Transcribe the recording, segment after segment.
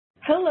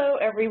Hello,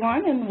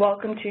 everyone, and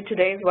welcome to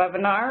today's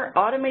webinar,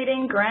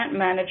 Automating Grant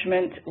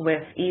Management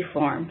with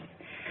eForms.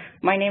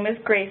 My name is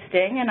Grace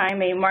Ding, and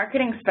I'm a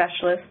marketing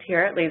specialist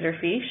here at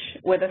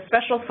Laserfiche with a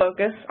special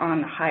focus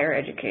on higher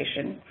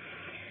education.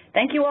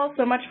 Thank you all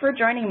so much for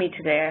joining me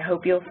today. I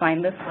hope you'll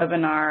find this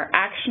webinar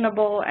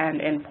actionable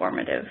and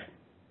informative.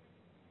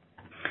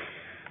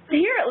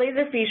 Here at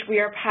Laserfiche, we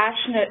are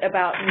passionate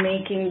about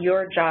making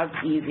your jobs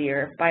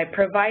easier by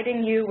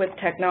providing you with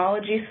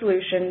technology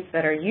solutions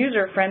that are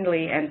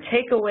user-friendly and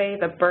take away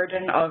the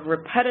burden of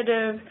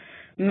repetitive,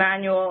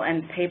 manual,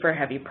 and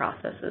paper-heavy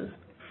processes.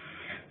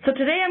 So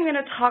today I'm going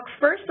to talk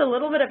first a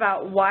little bit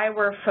about why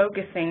we're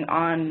focusing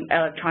on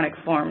electronic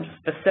forms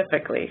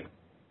specifically,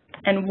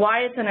 and why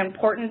it's an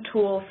important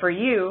tool for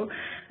you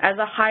as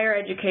a higher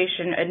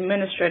education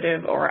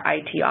administrative or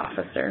IT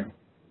officer.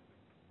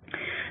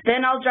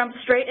 Then I'll jump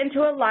straight into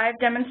a live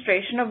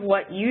demonstration of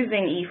what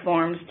using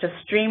eForms to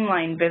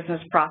streamline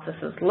business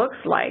processes looks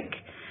like,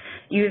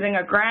 using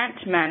a grant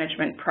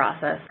management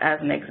process as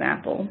an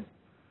example.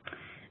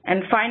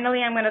 And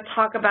finally, I'm going to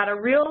talk about a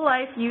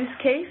real-life use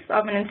case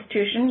of an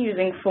institution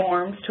using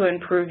forms to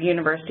improve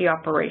university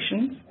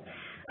operations,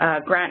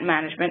 grant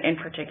management in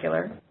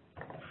particular.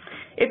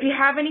 If you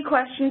have any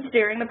questions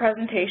during the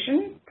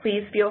presentation,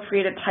 please feel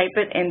free to type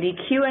it in the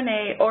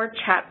Q&A or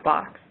chat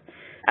box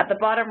at the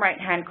bottom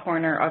right-hand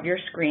corner of your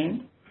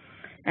screen,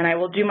 and I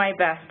will do my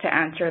best to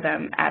answer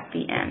them at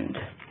the end.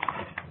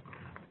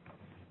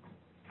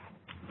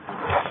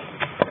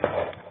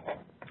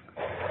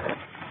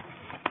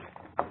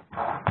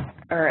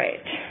 All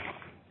right.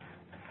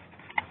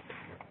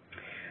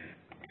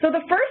 So the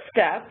first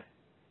step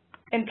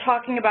in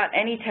talking about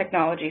any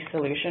technology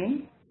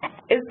solution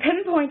is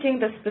pinpointing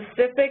the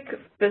specific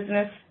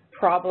business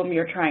problem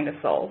you're trying to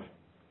solve.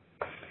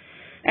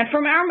 And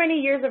from our many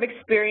years of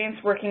experience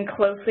working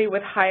closely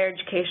with higher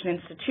education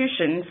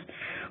institutions,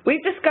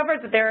 we've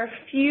discovered that there are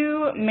a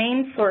few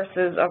main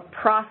sources of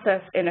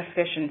process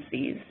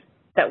inefficiencies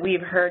that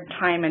we've heard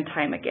time and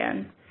time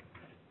again.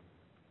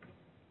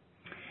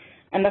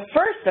 And the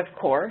first, of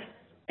course,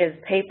 is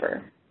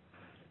paper.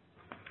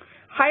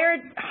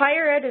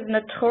 Higher ed is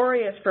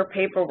notorious for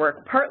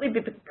paperwork, partly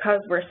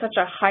because we're such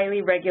a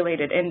highly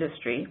regulated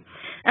industry,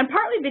 and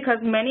partly because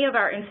many of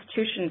our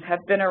institutions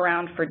have been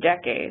around for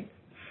decades.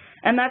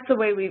 And that's the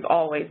way we've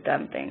always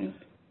done things.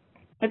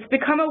 It's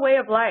become a way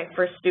of life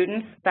for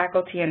students,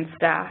 faculty, and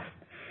staff.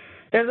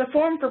 There's a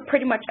form for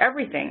pretty much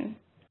everything,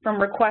 from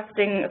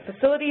requesting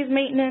facilities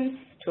maintenance,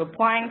 to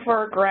applying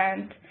for a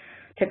grant,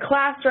 to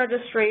class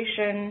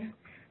registration,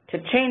 to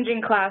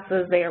changing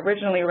classes they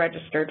originally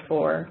registered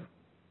for.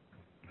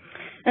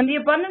 And the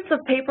abundance of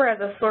paper as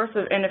a source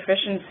of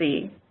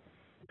inefficiency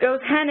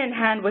goes hand in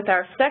hand with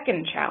our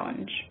second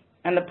challenge,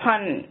 and the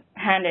pun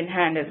hand in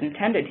hand is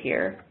intended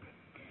here,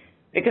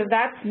 because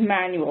that's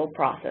manual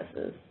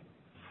processes.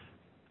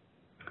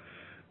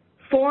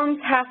 Forms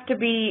have to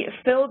be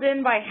filled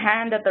in by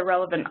hand at the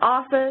relevant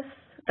office,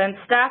 then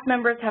staff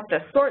members have to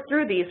sort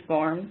through these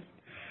forms,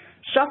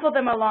 shuffle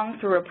them along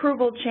through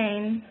approval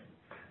chains,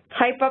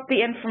 type up the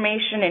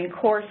information in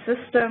core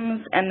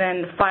systems, and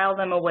then file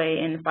them away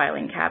in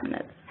filing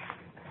cabinets.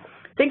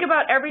 Think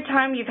about every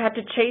time you've had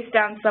to chase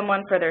down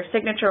someone for their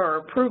signature or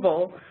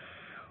approval,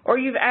 or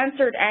you've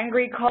answered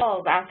angry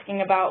calls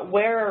asking about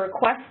where a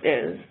request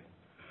is,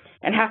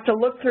 and have to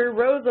look through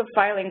rows of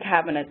filing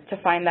cabinets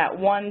to find that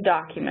one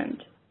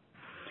document.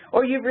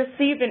 Or you've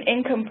received an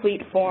incomplete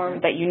form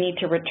that you need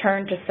to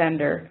return to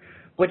sender,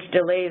 which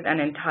delays an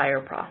entire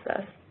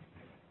process.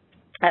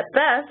 At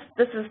best,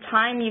 this is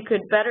time you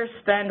could better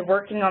spend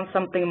working on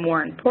something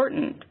more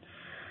important.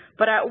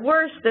 But at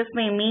worst, this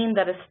may mean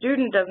that a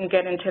student doesn't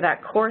get into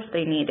that course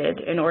they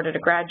needed in order to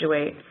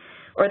graduate,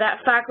 or that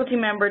faculty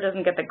member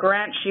doesn't get the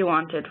grant she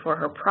wanted for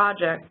her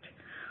project,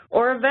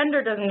 or a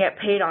vendor doesn't get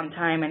paid on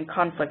time and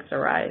conflicts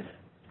arise.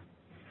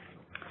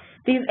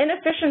 These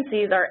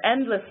inefficiencies are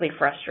endlessly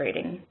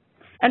frustrating,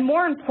 and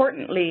more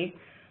importantly,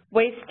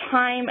 waste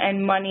time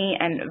and money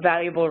and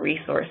valuable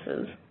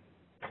resources.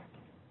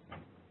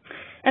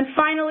 And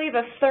finally,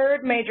 the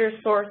third major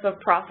source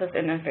of process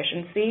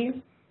inefficiency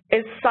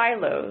is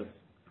silos,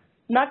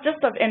 not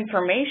just of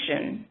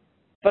information,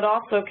 but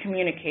also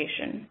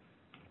communication.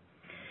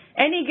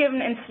 Any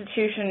given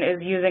institution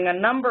is using a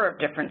number of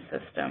different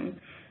systems,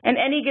 and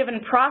any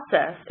given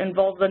process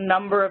involves a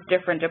number of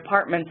different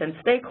departments and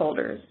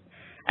stakeholders,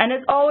 and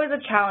it's always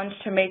a challenge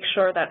to make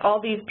sure that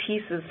all these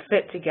pieces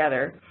fit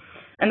together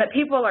and that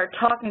people are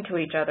talking to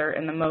each other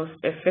in the most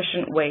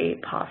efficient way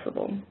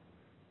possible.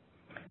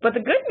 But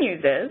the good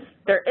news is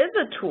there is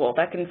a tool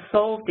that can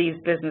solve these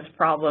business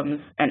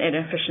problems and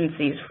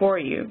inefficiencies for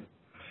you,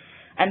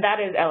 and that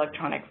is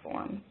electronic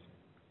forms.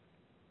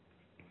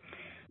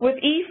 With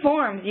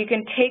eForms, you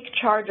can take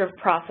charge of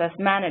process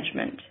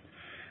management.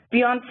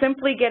 Beyond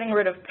simply getting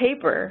rid of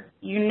paper,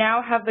 you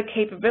now have the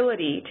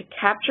capability to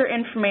capture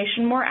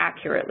information more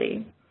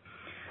accurately,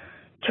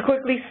 to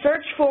quickly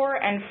search for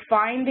and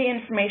find the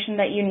information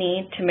that you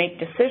need to make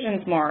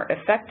decisions more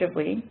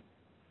effectively,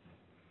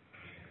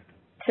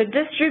 to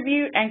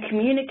distribute and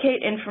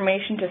communicate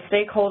information to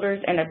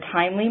stakeholders in a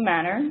timely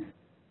manner,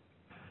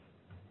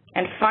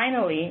 and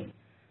finally,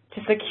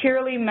 to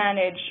securely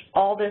manage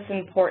all this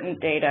important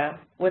data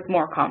with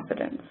more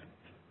confidence.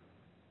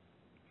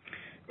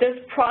 This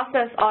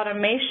process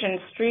automation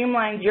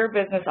streamlines your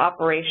business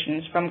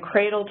operations from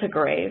cradle to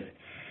grave,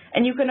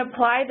 and you can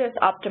apply this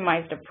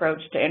optimized approach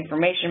to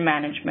information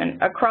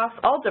management across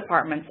all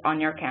departments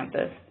on your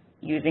campus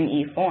using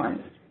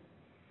eForms.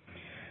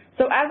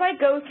 So as I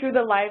go through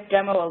the live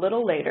demo a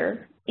little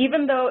later,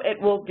 even though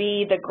it will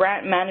be the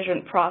grant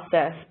management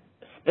process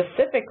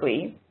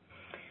specifically,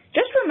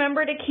 just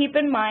remember to keep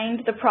in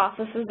mind the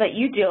processes that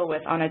you deal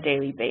with on a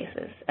daily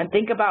basis and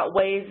think about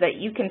ways that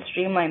you can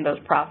streamline those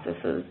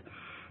processes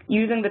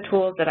using the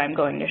tools that I'm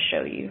going to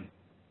show you.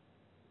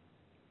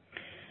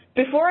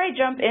 Before I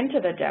jump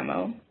into the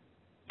demo,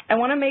 I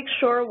want to make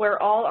sure we're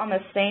all on the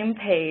same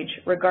page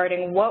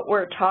regarding what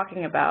we're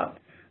talking about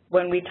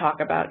when we talk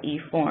about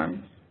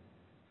eForms.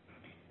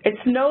 It's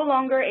no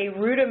longer a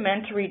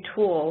rudimentary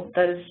tool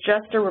that is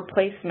just a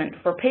replacement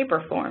for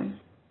paper forms.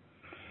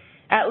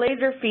 At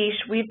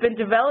Laserfiche, we've been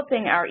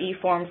developing our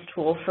eForms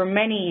tool for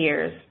many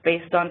years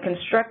based on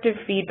constructive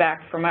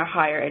feedback from our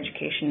higher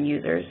education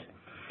users.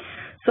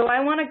 So I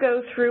want to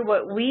go through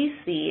what we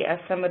see as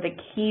some of the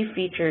key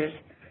features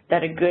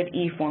that a good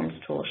eForms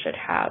tool should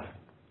have.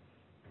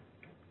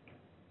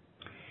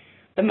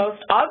 The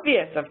most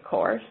obvious, of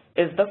course,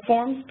 is the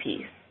forms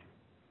piece.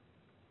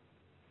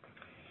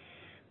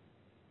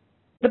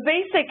 The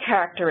basic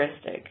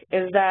characteristic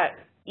is that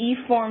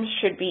eForms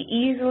should be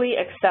easily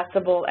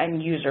accessible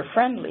and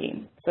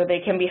user-friendly, so they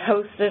can be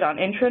hosted on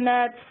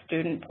intranets,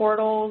 student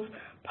portals,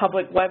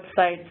 public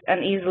websites,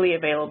 and easily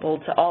available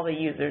to all the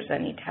users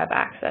that need to have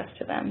access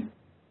to them.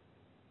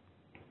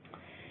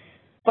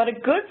 But a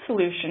good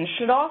solution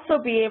should also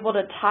be able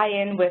to tie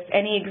in with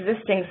any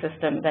existing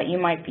system that you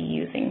might be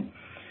using,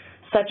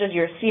 such as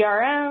your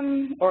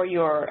CRM or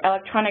your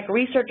electronic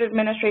research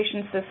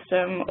administration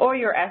system or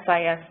your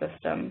SIS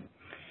system,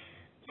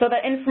 so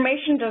that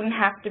information doesn't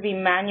have to be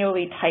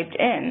manually typed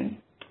in.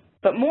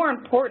 But more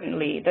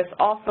importantly, this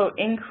also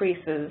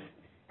increases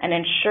and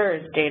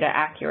ensures data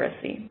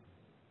accuracy.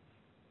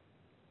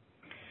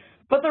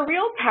 But the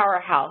real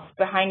powerhouse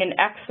behind an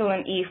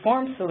excellent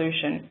eForm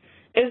solution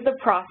is the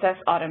process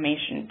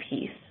automation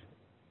piece.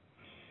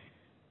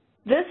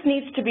 This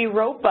needs to be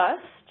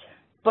robust,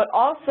 but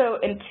also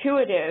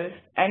intuitive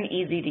and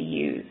easy to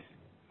use,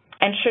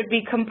 and should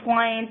be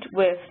compliant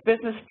with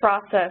business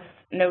process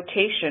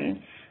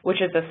notation,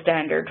 which is a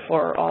standard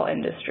for all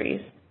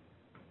industries.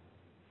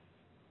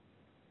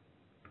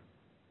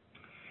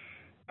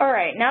 All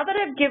right, now that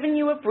I've given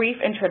you a brief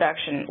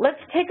introduction,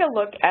 let's take a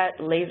look at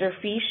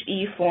Laserfiche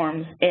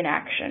eForms in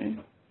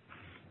action.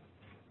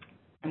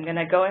 I'm going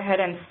to go ahead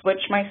and switch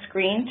my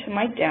screen to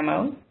my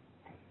demo.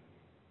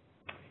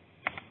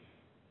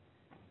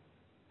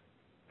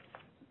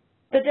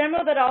 The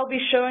demo that I'll be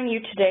showing you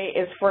today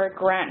is for a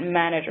grant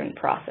management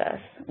process,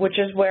 which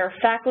is where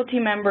faculty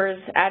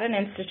members at an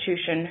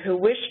institution who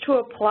wish to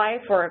apply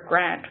for a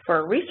grant for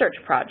a research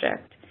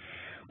project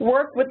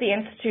work with the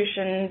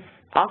institution's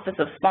Office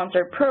of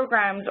Sponsored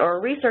Programs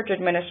or Research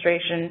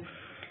Administration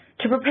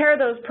to prepare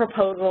those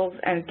proposals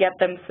and get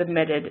them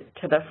submitted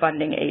to the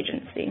funding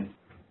agency.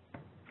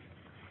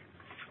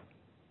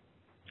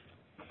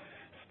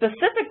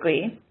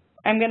 Specifically,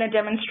 I'm going to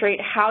demonstrate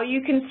how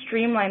you can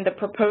streamline the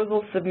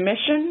proposal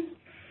submission,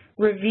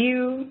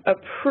 review,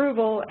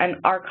 approval,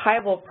 and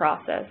archival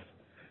process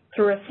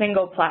through a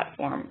single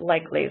platform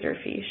like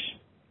Laserfiche.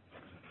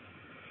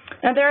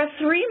 Now, there are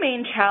three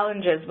main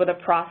challenges with a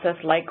process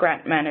like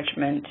grant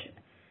management,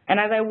 and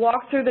as I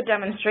walk through the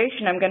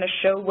demonstration, I'm going to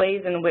show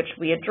ways in which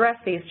we address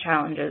these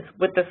challenges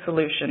with the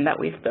solution that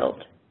we've built.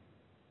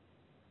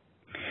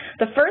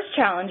 The first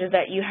challenge is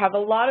that you have a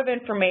lot of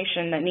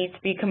information that needs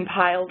to be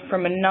compiled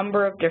from a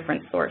number of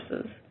different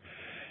sources,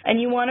 and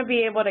you want to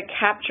be able to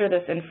capture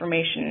this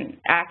information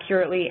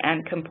accurately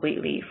and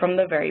completely from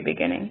the very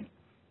beginning.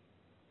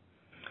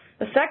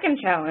 The second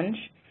challenge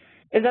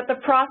is that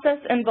the process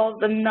involves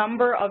a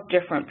number of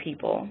different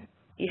people.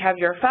 You have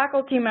your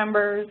faculty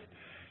members,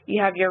 you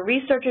have your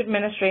research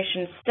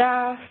administration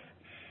staff,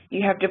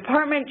 you have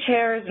department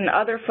chairs and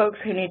other folks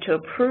who need to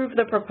approve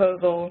the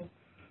proposal,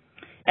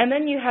 and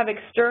then you have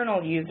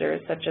external users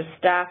such as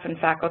staff and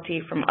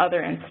faculty from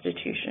other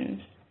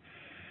institutions.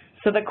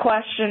 So the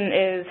question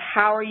is,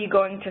 how are you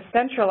going to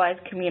centralize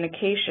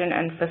communication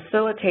and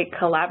facilitate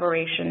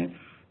collaboration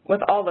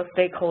with all the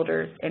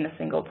stakeholders in a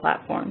single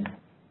platform?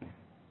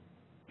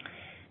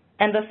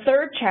 And the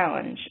third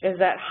challenge is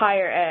that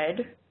higher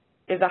ed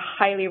is a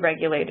highly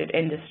regulated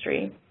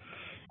industry.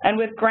 And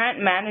with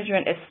grant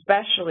management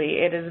especially,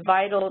 it is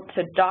vital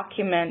to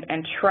document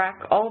and track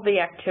all the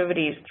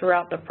activities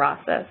throughout the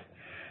process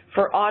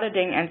for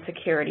auditing and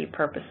security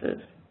purposes.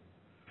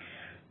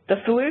 The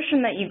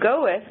solution that you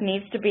go with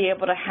needs to be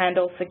able to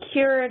handle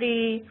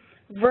security,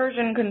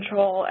 version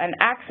control, and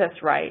access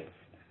rights,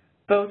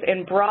 both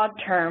in broad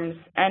terms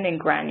and in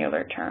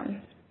granular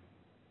terms.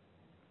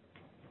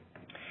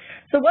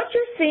 So what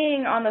you're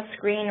seeing on the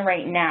screen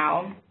right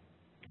now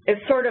is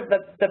sort of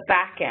the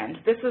back end.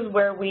 This is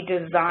where we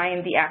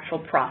design the actual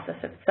process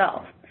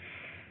itself.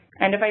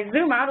 And if I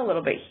zoom out a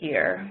little bit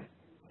here,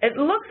 it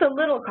looks a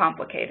little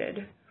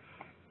complicated,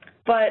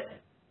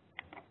 but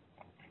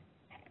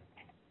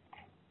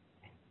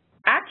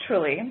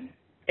actually,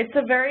 it's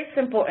a very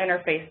simple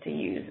interface to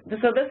use.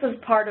 So this is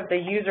part of the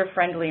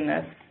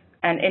user-friendliness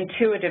and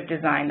intuitive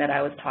design that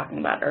I was talking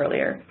about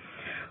earlier.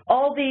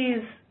 All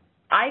these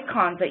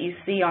icons that you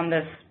see on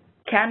this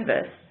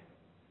canvas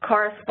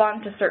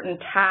correspond to certain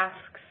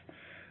tasks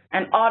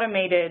and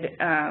automated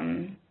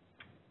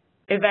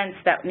events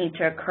that need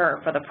to occur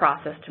for the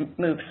process to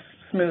move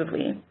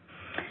smoothly.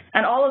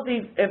 And all of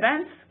these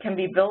events can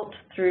be built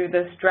through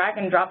this drag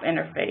and drop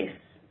interface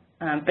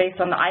based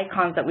on the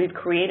icons that we've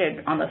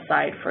created on the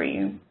side for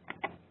you.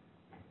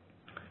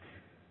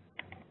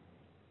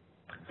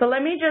 So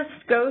let me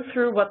just go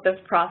through what this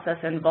process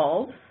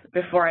involves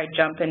before I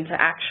jump into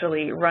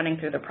actually running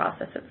through the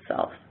process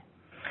itself.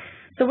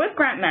 So with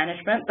grant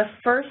management, the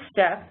first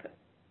step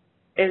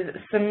is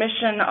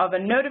submission of a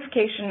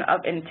notification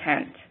of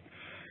intent.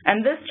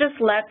 And this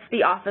just lets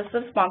the Office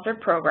of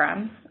Sponsored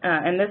Programs,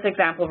 in this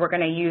example, we're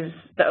going to use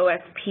the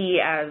OSP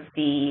as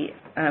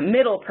the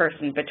middle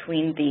person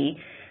between the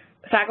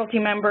faculty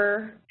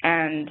member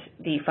and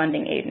the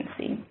funding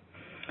agency.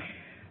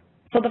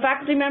 So the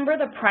faculty member,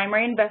 the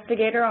primary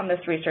investigator on this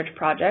research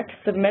project,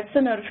 submits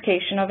a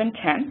notification of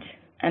intent,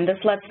 and this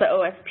lets the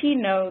OSP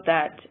know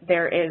that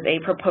there is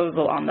a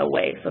proposal on the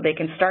way, so they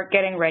can start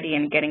getting ready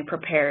and getting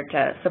prepared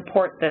to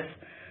support this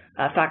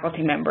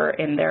faculty member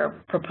in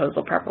their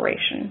proposal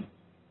preparation.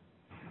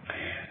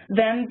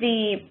 Then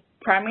the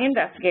primary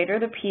investigator,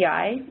 the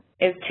PI,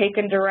 is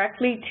taken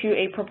directly to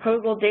a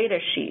proposal data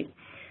sheet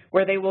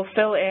where they will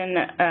fill in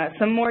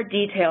some more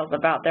details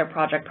about their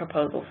project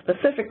proposal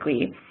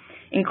specifically,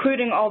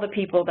 including all the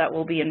people that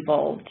will be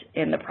involved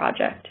in the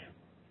project.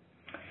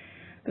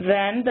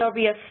 Then there'll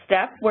be a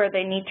step where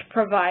they need to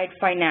provide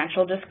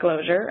financial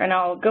disclosure, and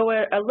I'll go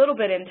a little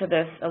bit into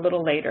this a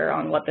little later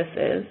on what this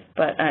is,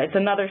 but it's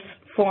another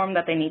form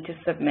that they need to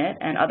submit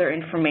and other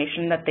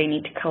information that they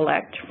need to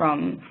collect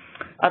from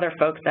other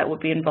folks that will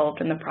be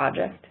involved in the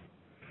project.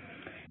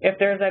 If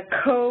there's a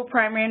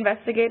co-primary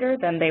investigator,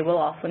 then they will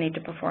also need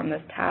to perform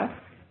this task.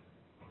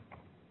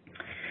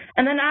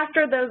 And then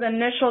after those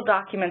initial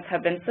documents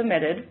have been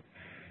submitted,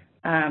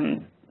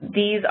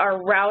 these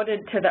are routed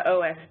to the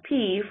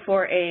OSP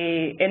for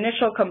an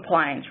initial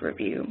compliance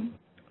review.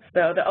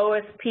 So the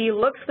OSP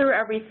looks through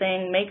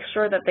everything, makes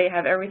sure that they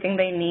have everything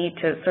they need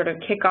to sort of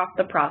kick off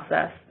the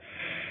process.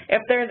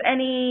 If there's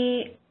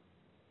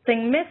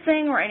anything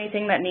missing or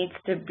anything that needs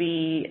to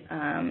be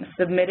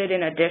submitted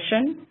in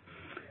addition,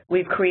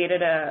 we've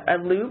created a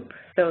loop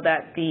so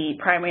that the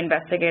primary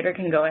investigator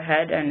can go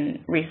ahead and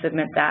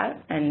resubmit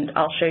that, and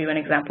I'll show you an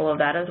example of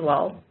that as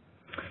well.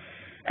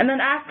 And then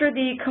after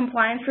the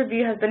compliance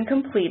review has been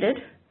completed,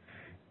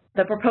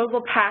 the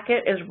proposal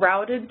packet is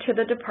routed to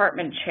the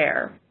department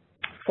chair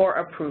for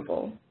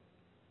approval.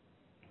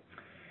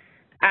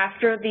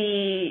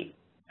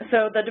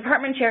 So the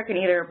department chair can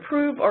either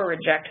approve or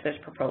reject this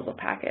proposal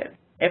packet.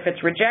 If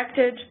it's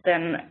rejected,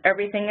 then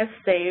everything is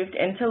saved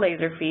into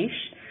Laserfiche,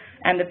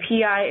 and the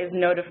PI is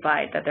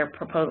notified that their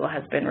proposal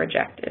has been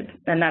rejected,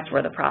 and that's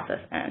where the process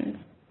ends.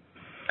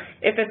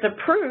 If it's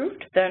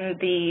approved, then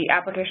the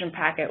application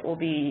packet will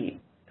be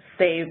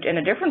saved in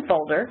a different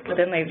folder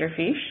within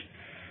Laserfiche,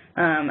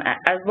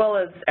 as well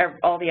as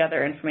all the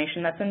other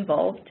information that's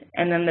involved,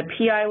 and then the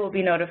PI will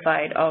be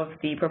notified of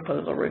the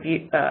proposal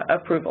review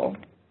approval.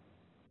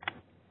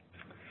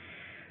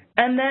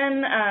 And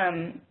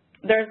then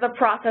there's the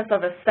process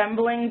of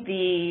assembling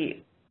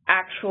the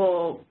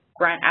actual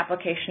grant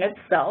application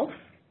itself,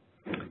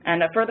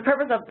 and for the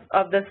purpose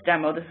of this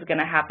demo, this is going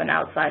to happen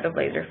outside of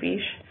Laserfiche.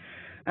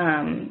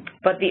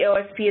 But the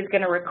OSP is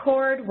going to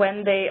record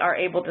when they are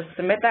able to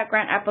submit that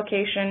grant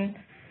application,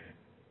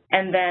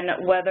 and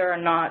then whether or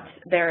not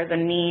there is a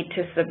need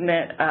to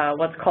submit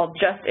what's called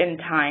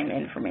just-in-time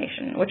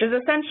information, which is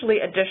essentially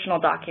additional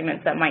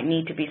documents that might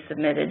need to be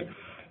submitted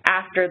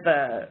after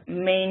the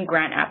main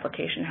grant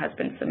application has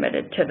been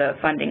submitted to the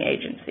funding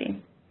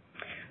agency.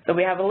 So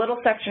we have a little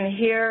section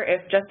here.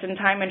 If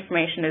just-in-time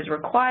information is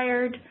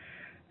required,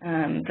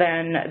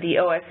 then the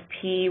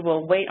OSP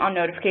will wait on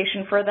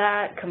notification for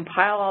that,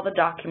 compile all the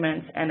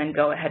documents, and then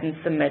go ahead and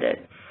submit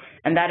it.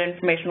 And that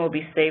information will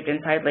be saved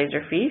inside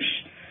Laserfiche,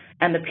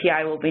 and the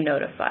PI will be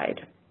notified.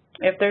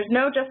 If there's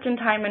no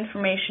just-in-time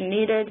information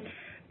needed,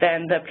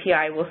 then the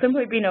PI will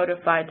simply be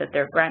notified that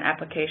their grant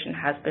application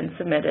has been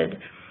submitted,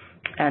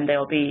 and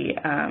they'll be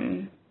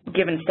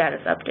given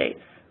status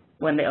updates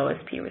when the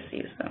OSP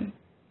receives them.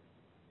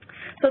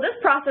 So this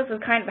process is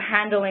kind of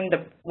handling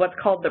what's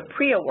called the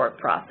pre-award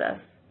process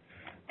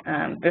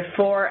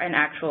before an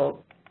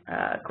actual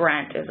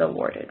grant is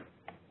awarded.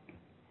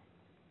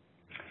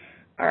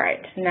 All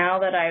right, now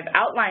that I've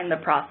outlined the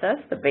process,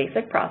 the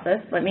basic process,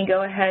 let me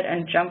go ahead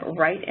and jump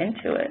right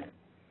into it.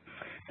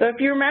 So if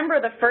you remember,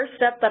 the first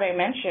step that I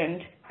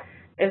mentioned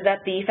is that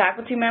the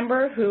faculty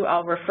member, who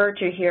I'll refer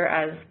to here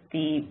as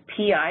the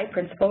PI,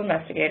 Principal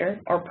Investigator,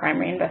 or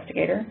Primary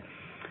Investigator,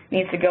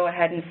 needs to go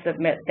ahead and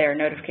submit their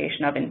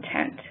notification of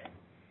intent,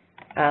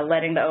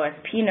 letting the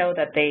OSP know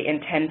that they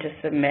intend to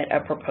submit a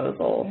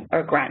proposal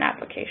or grant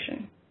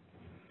application.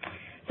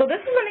 So this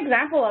is an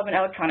example of an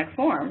electronic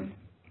form.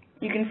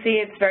 You can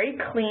see it's very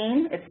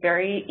clean, it's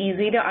very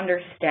easy to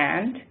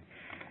understand.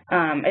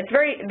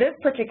 This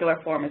particular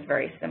form is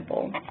very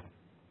simple.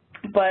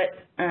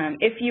 But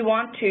if you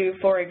want to,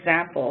 for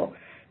example,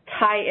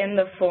 tie in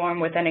the form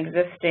with an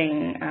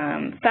existing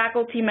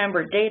faculty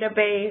member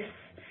database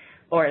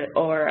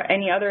or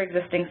any other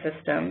existing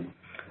system,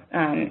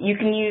 you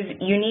can use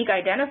unique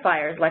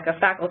identifiers like a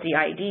faculty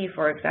ID,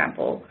 for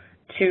example,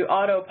 to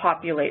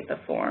auto-populate the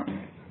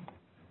form.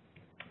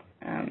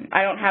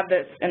 I don't have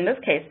this in this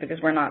case because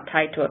we're not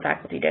tied to a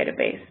faculty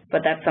database,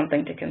 but that's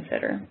something to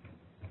consider.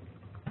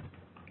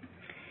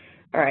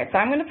 All right, so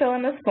I'm going to fill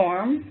in this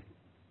form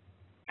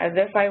as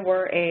if I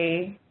were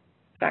a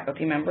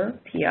faculty member,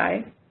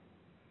 PI.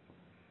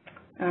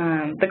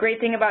 The great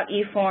thing about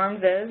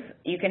eForms is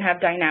you can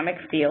have dynamic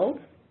fields.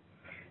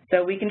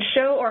 So we can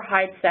show or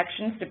hide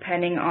sections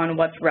depending on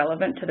what's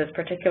relevant to this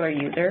particular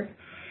user.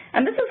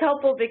 And this is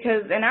helpful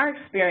because in our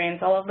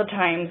experience, all of the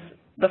times,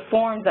 the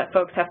forms that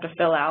folks have to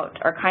fill out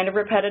are kind of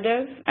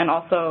repetitive and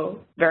also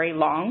very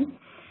long.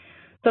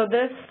 So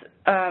this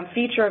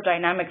feature of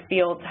dynamic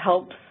fields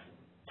helps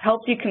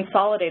you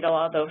consolidate a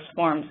lot of those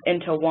forms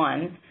into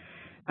one,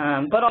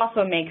 but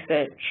also makes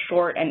it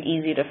short and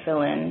easy to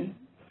fill in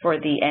for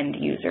the end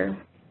user.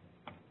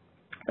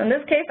 So in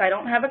this case, I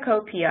don't have a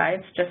co-PI,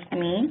 it's just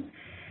me.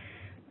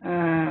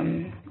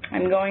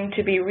 I'm going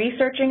to be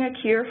researching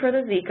a cure for the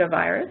Zika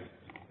virus.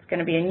 It's going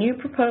to be a new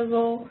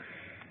proposal,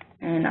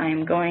 and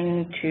I'm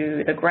going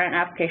to, the grant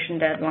application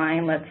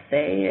deadline, let's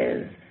say,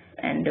 is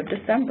end of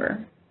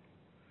December.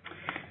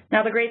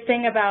 Now, the great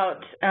thing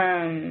about,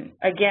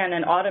 again,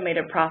 an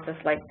automated process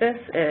like this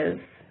is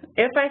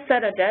if I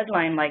set a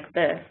deadline like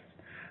this,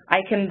 I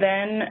can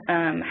then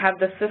have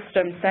the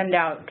system send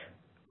out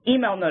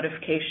email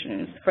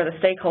notifications for the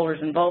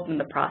stakeholders involved in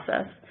the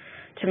process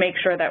to make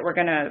sure that we're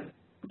going to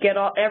get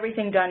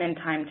everything done in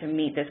time to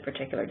meet this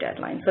particular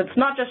deadline. So it's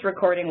not just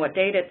recording what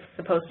date it's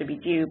supposed to be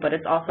due, but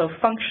it's also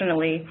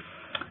functionally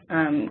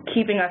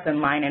keeping us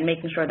in line and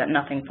making sure that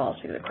nothing falls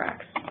through the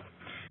cracks.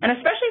 And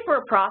especially for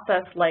a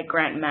process like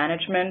grant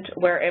management,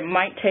 where it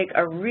might take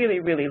a really,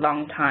 really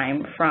long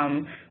time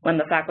from when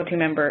the faculty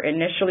member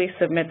initially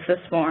submits this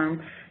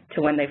form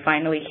to when they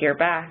finally hear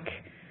back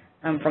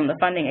from the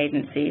funding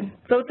agency.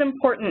 So it's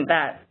important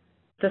that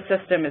the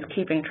system is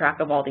keeping track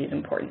of all these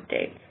important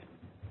dates.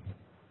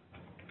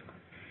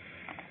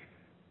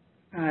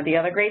 The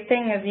other great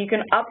thing is you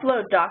can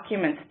upload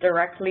documents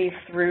directly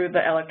through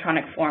the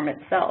electronic form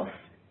itself.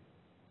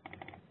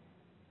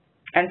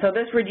 And so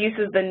this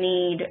reduces the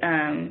need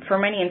for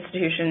many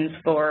institutions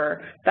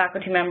for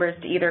faculty members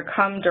to either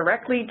come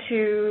directly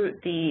to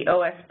the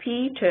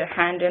OSP to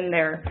hand in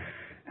their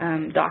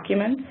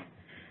documents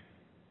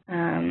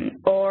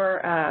or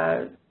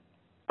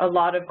a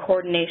lot of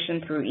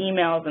coordination through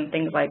emails and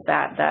things like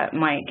that that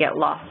might get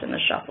lost in the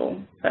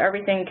shuffle. So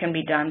everything can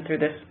be done through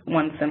this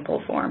one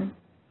simple form.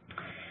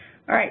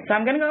 All right, so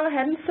I'm going to go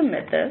ahead and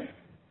submit this.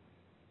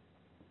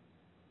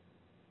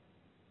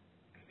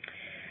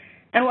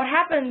 And what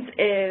happens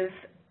is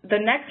the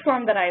next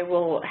form that I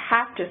will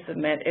have to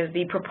submit is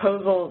the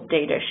proposal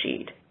data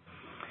sheet.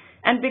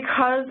 And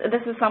because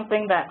this is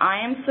something that I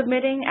am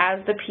submitting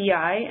as the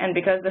PI, and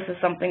because this is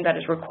something that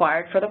is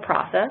required for the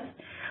process,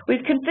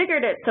 we've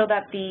configured it so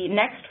that the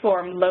next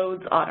form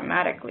loads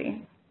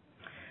automatically.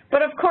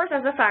 But of course,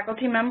 as a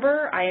faculty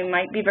member, I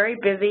might be very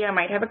busy, I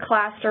might have a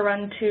class to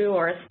run to,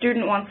 or a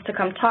student wants to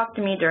come talk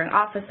to me during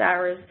office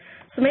hours,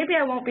 so maybe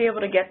I won't be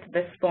able to get to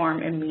this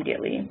form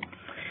immediately.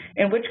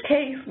 In which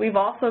case, we've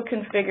also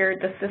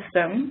configured the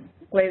system,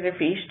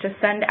 Laserfiche, to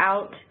send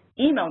out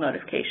email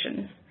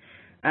notifications,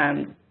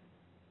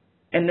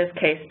 in this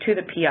case to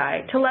the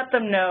PI, to let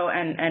them know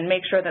and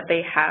make sure that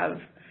they have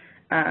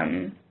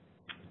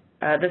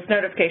this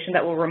notification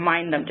that will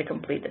remind them to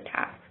complete the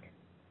task.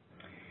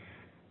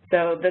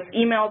 So this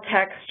email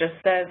text just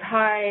says,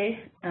 hi,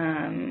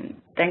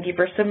 thank you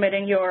for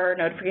submitting your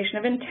notification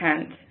of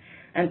intent,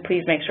 and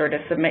please make sure to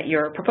submit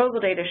your proposal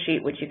data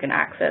sheet, which you can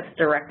access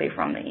directly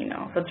from the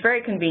email. So it's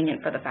very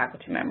convenient for the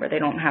faculty member. They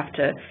don't have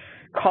to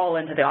call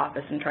into the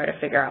office and try to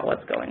figure out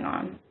what's going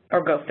on,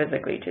 or go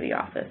physically to the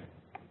office.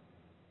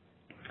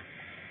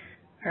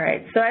 All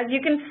right, so as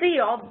you can see,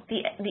 all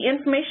the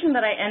information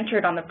that I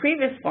entered on the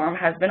previous form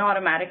has been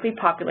automatically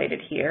populated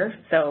here.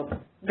 So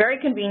very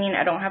convenient.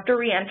 I don't have to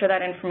re-enter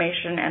that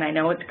information, and I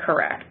know it's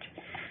correct.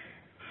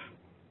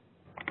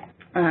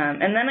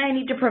 And then I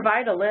need to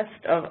provide a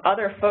list of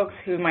other folks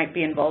who might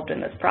be involved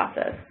in this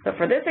process. So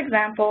for this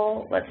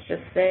example, let's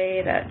just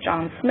say that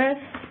John Smith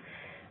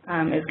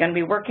is going to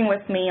be working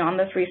with me on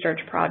this research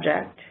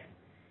project.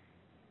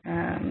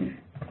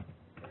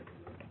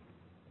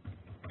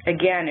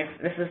 Again,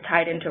 if this is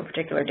tied into a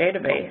particular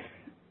database,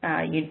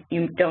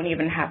 you don't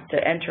even have to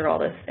enter all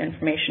this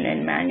information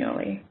in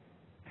manually.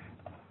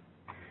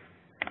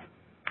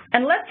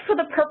 And let's, for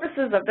the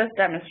purposes of this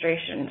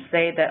demonstration,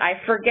 say that I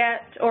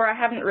forget or I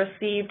haven't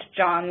received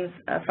John's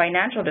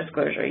financial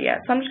disclosure yet.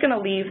 So I'm just going to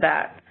leave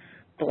that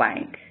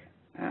blank.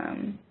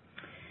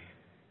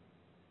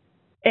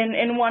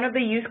 In one of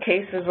the use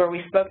cases where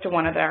we spoke to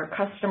one of our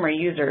customer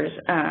users,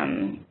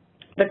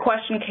 the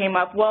question came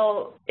up,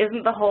 well,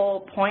 isn't the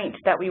whole point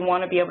that we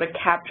want to be able to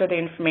capture the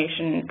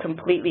information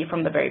completely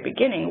from the very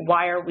beginning?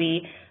 Why are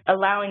we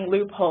allowing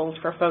loopholes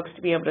for folks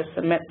to be able to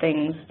submit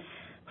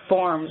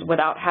forms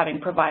without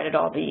having provided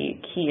all the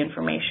key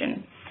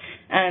information?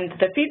 And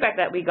the feedback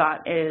that we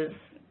got is,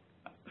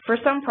 for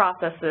some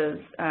processes,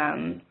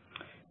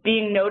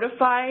 being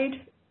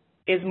notified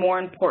is more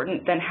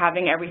important than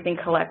having everything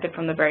collected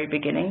from the very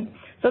beginning.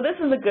 So this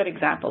is a good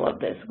example of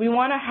this. We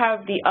want to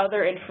have the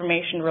other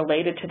information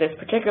related to this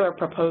particular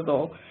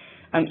proposal,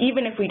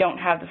 even if we don't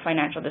have the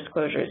financial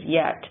disclosures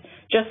yet,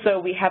 just so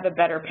we have a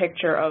better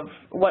picture of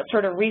what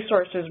sort of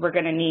resources we're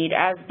going to need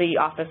as the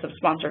Office of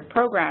Sponsored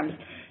Programs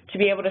to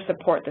be able to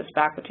support this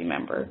faculty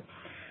member.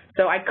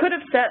 So I could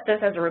have set this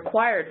as a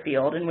required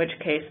field, in which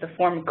case the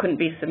form couldn't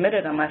be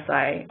submitted unless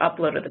I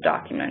uploaded the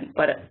document,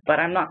 but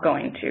I'm not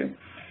going to.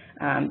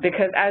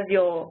 Because as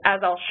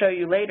I'll show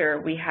you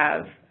later, we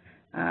have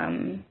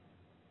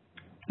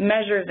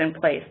measures in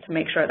place to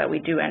make sure that we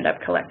do end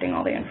up collecting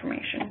all the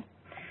information.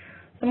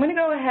 So I'm going to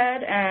go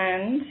ahead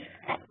and,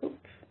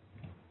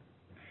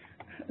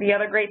 the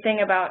other great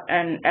thing about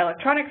an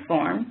electronic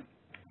form,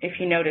 if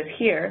you notice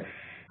here,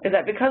 is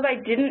that because I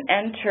didn't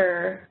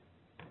enter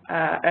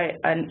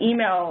an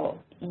email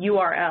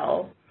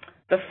URL,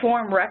 the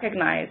form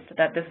recognized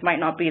that this might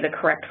not be the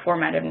correct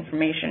format of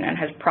information and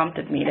has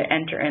prompted me to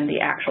enter in the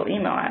actual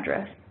email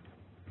address.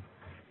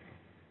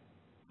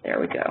 There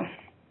we go.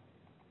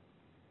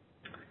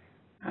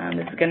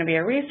 This is going to be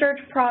a research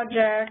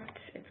project.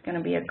 It's going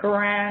to be a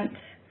grant.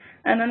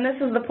 And then this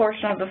is the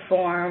portion of the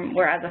form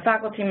where, as a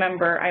faculty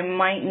member, I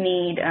might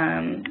need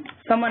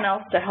someone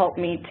else to help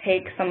me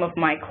take some of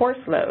my course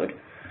load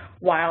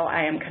while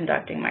I am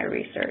conducting my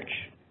research.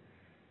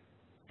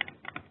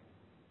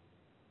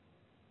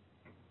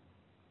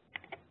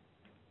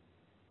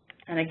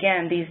 And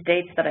again, these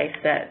dates that I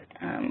set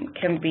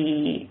can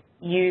be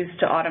used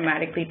to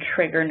automatically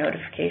trigger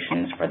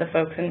notifications for the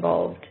folks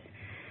involved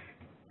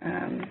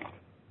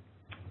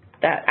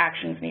that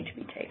actions need to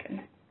be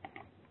taken.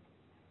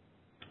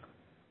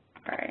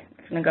 All right,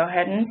 I'm going to go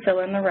ahead and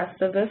fill in the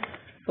rest of this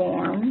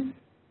form.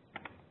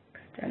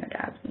 Extended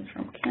absence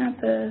from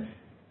campus.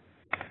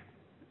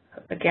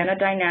 Again, a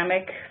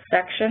dynamic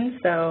section,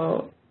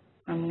 so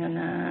I'm going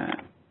to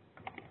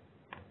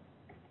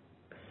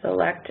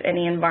select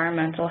any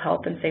environmental,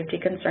 health, and safety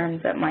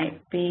concerns that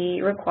might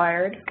be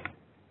required.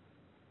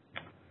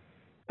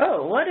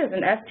 Oh, what is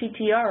an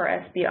STTR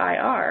or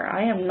SBIR?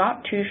 I am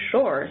not too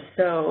sure.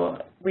 So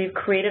we've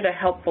created a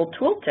helpful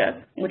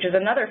tooltip, which is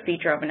another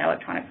feature of an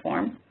electronic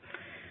form,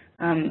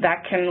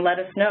 that can let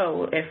us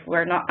know if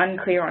we're not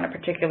unclear on a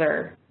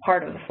particular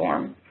part of the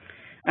form.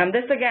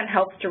 This, again,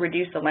 helps to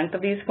reduce the length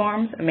of these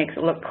forms. It makes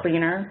it look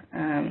cleaner.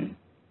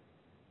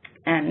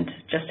 And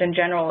just in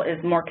general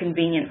is more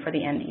convenient for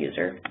the end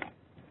user.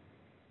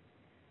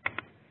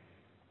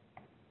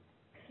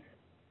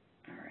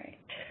 All right.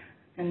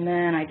 And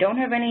then I don't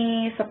have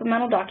any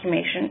supplemental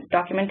documentation.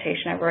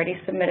 I've already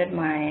submitted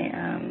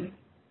my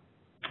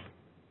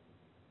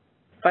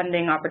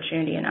funding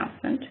opportunity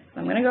announcement. So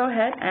I'm going to go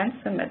ahead and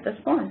submit this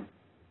form.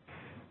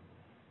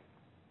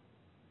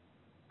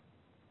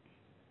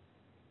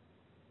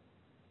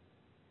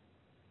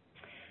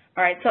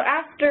 All right, so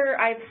after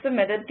I've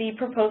submitted the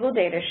proposal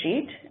data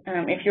sheet,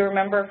 if you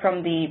remember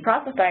from the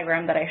process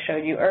diagram that I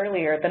showed you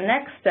earlier, the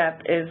next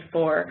step is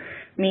for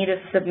me to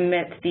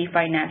submit the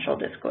financial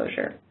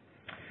disclosure.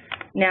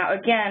 Now,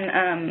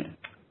 again,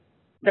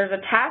 there's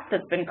a task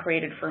that's been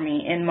created for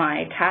me in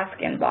my task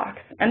inbox,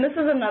 and this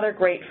is another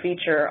great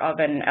feature of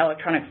an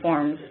electronic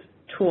forms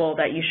tool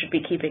that you should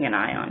be keeping an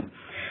eye on.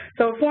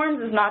 So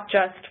forms is not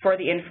just for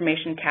the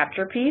information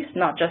capture piece,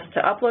 not just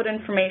to upload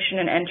information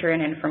and enter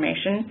in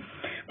information,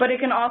 but it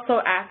can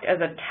also act as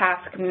a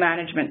task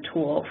management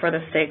tool for the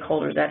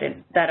stakeholders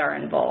that are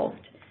involved.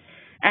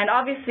 And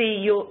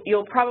obviously,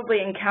 you'll probably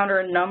encounter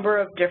a number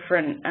of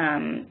different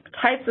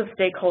types of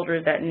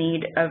stakeholders that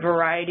need a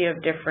variety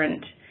of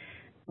different,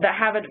 that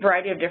have a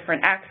variety of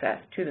different access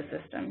to the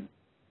system.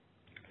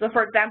 So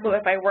for example,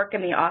 if I work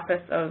in the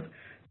Office of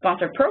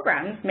Sponsored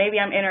Programs, maybe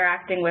I'm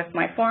interacting with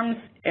my forms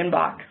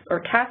inbox or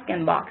task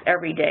inbox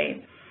every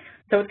day.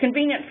 So it's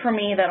convenient for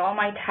me that all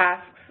my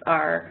tasks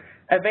are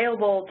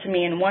available to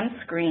me in one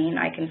screen.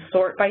 I can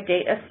sort by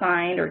date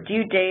assigned or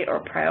due date or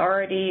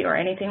priority or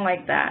anything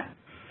like that.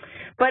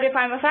 But if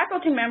I'm a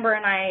faculty member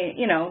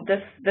and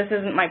this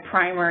isn't my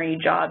primary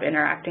job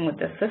interacting with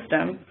this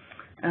system,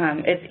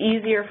 it's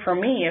easier for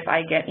me if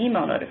I get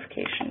email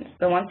notifications.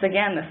 So once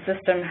again, the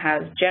system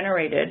has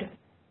generated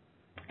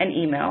an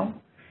email,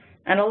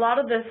 and a lot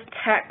of this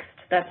text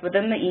that's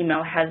within the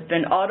email has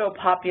been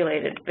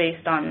auto-populated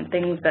based on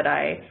things that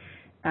I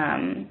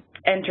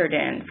entered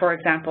in, for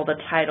example, the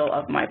title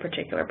of my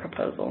particular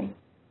proposal.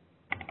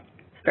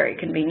 It's very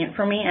convenient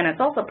for me, and it's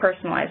also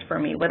personalized for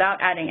me without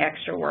adding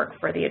extra work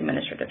for the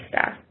administrative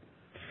staff.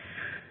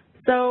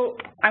 So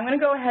I'm going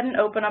to go ahead and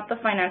open up the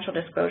financial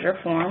disclosure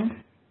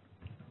form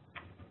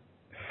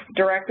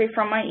directly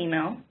from my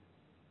email.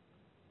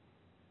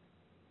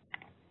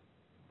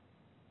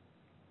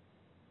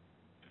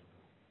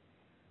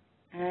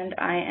 And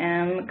I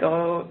am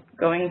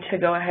going to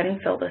go ahead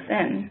and fill this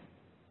in.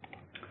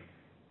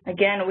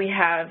 Again, we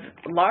have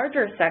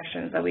larger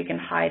sections that we can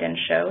hide and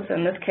show. So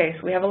in this case,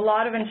 we have a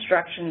lot of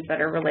instructions that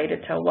are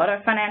related to what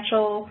a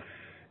financial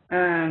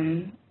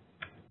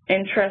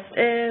interest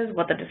is,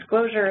 what the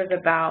disclosure is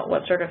about,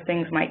 what sort of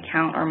things might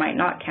count or might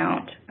not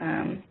count.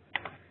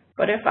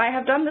 But if I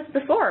have done this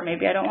before,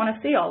 maybe I don't want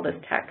to see all this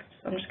text.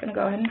 So I'm just going to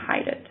go ahead and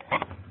hide it.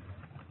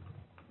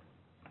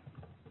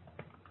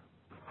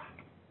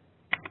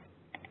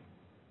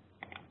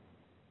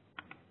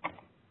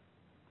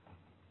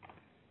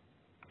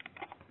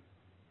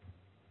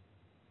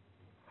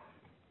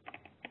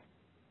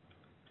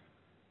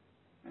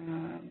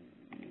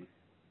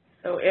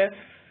 So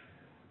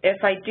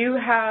if I do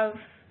have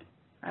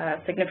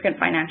significant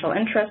financial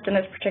interest in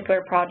this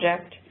particular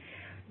project,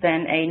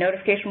 then a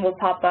notification will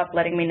pop up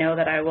letting me know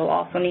that I will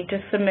also need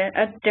to submit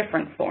a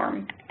different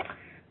form.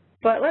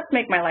 But let's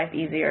make my life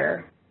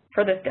easier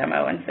for this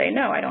demo and say,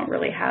 no, I don't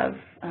really have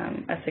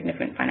a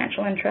significant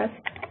financial interest.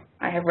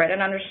 I have read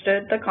and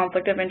understood the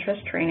conflict of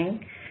interest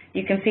training.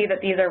 You can see that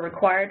these are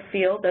required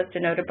fields as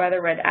denoted by the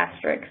red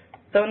asterisks.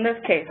 So in this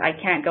case, I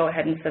can't go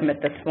ahead and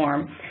submit this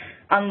form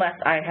unless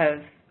I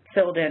have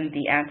filled in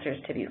the answers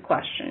to these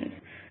questions.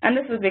 And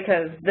this is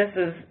because this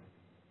is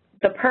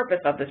the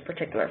purpose of this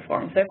particular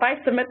form. So if I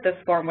submit this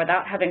form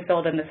without having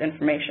filled in this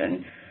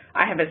information,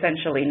 I have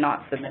essentially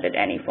not submitted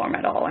any form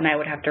at all, and I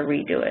would have to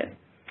redo it.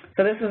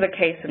 So this is a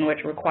case in which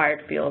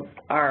required fields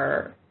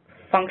are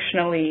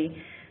functionally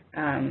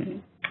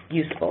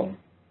useful.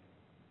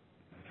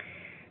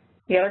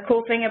 The other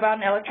cool thing about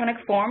an electronic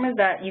form is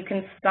that you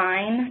can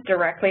sign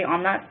directly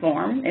on that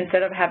form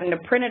instead of having to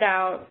print it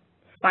out,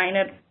 sign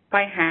it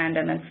by hand,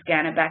 and then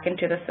scan it back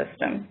into the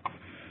system.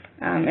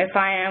 If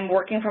I am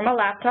working from a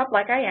laptop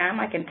like I am,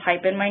 I can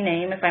type in my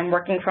name. If I'm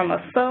working from a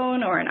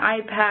phone or an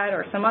iPad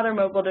or some other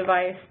mobile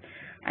device,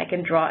 I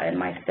can draw in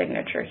my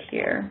signature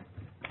here.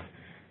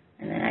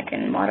 And then I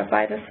can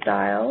modify the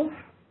style.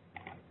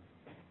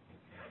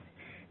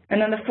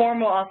 And then the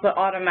form will also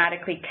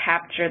automatically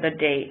capture the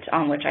date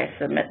on which I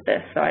submit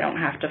this, so I don't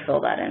have to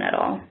fill that in at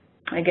all.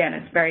 Again,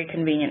 it's very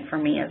convenient for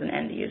me as an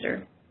end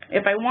user.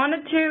 If I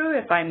wanted to,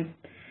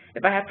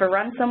 if I have to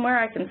run somewhere,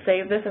 I can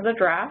save this as a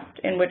draft,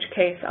 in which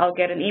case I'll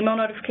get an email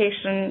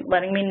notification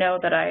letting me know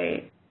that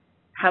I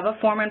have a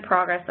form in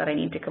progress that I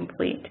need to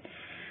complete.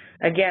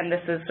 Again,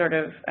 this is sort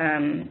of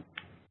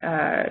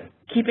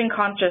keeping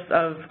conscious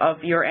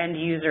of your end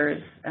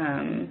user's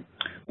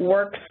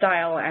work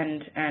style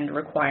and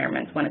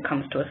requirements when it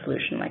comes to a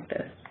solution like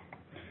this.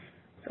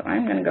 So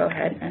I'm going to go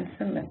ahead and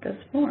submit this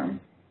form.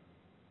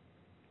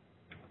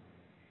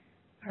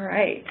 All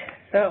right,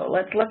 so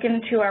let's look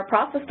into our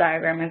process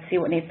diagram and see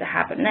what needs to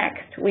happen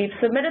next. We've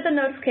submitted the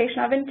notification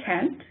of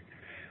intent,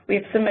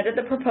 we've submitted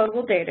the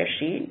proposal data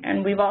sheet,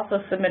 and we've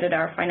also submitted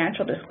our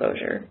financial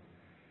disclosure.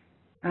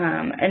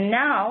 And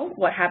now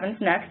what happens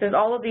next is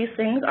all of these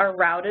things are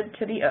routed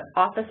to the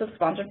Office of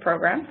Sponsored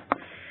Programs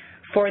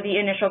for the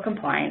initial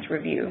compliance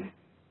review.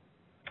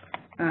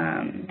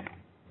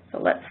 So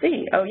let's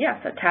see. Oh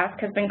yes, a task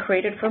has been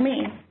created for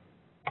me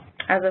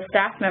as a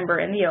staff member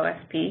in the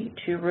OSP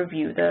to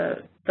review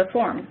the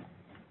form.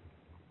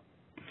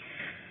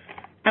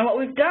 And what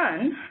we've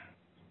done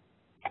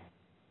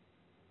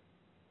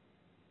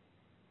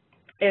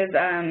is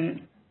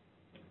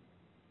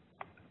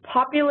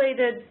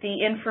populated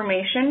the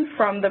information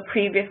from the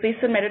previously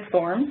submitted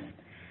forms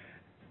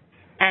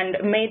and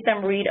made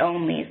them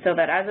read-only so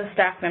that as a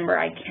staff member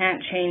I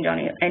can't change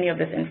any of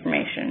this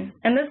information.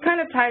 And this kind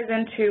of ties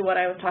into what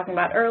I was talking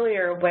about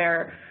earlier,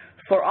 where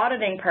for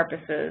auditing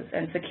purposes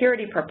and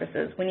security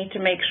purposes, we need to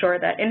make sure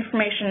that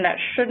information that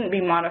shouldn't be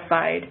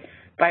modified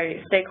by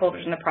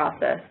stakeholders in the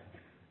process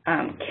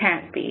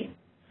can't be,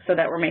 so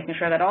that we're making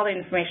sure that all the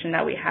information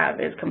that we have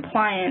is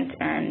compliant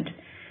and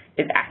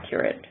is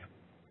accurate.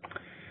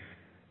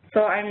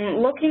 So I'm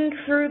looking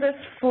through this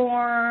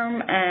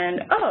form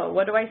and, oh,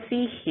 what do I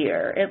see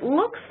here? It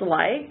looks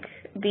like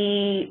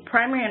the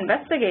primary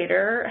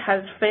investigator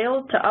has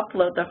failed to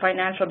upload the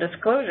financial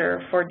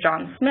disclosure for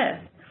John Smith,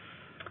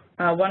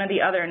 one of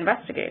the other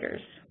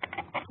investigators.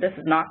 This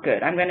is not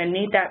good. I'm going to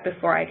need that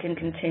before I can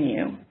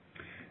continue.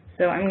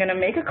 So I'm going to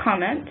make a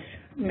comment,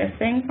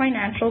 missing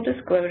financial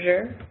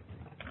disclosure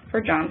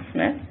for John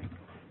Smith,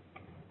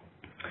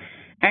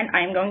 and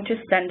I'm going to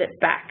send it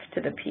back to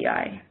the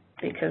PI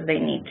because they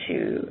need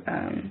to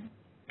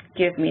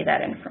give me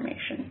that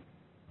information.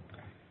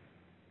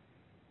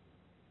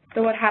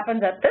 So what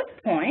happens at this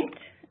point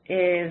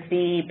is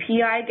the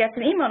PI gets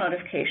an email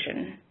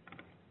notification.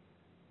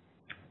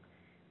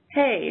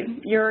 hey,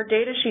 your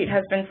data sheet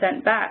has been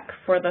sent back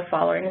for the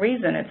following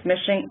reason. It's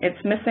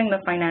missing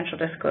the financial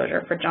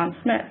disclosure for John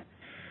Smith.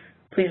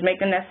 Please make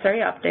the necessary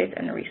updates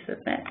and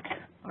resubmit.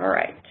 All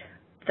right,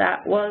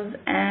 that was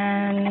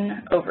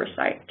an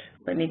oversight.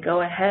 Let me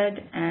go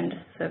ahead and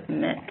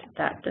submit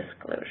that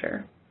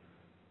disclosure.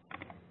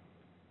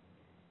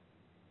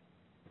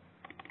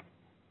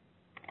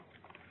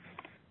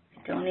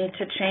 Don't need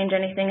to change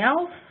anything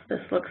else. This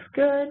looks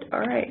good. All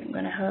right, I'm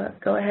going to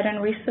go ahead and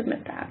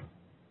resubmit that.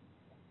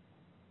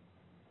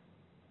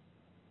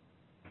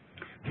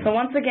 So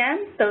once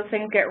again, those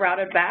things get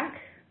routed back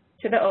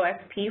to the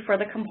OSP for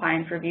the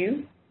compliance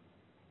review.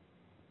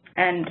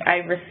 And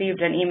I've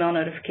received an email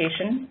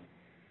notification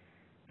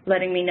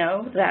letting me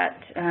know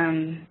that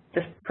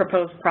this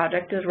proposed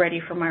project is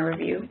ready for my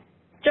review,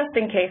 just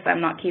in case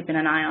I'm not keeping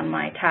an eye on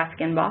my task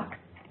inbox.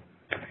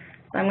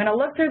 So I'm going to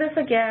look through this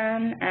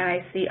again, and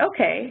I see,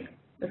 okay,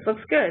 this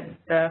looks good.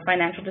 The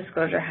financial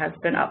disclosure has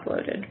been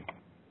uploaded.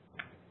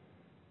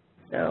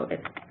 So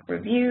it's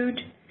reviewed,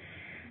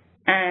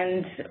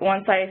 and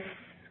once I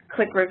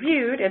click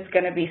reviewed, it's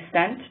going to be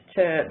sent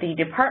to the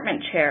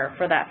department chair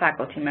for that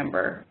faculty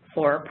member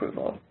for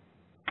approval.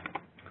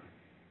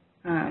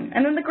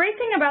 And then the great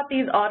thing about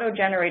these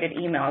auto-generated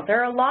emails,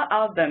 there are a lot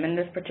of them in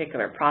this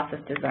particular process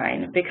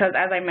design because,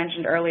 as I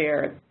mentioned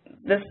earlier,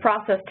 this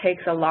process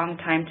takes a long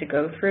time to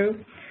go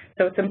through,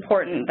 so it's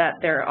important that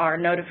there are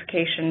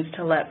notifications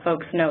to let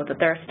folks know that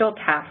there are still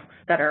tasks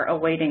that are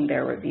awaiting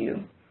their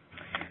review.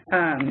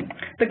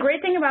 The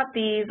great thing about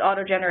these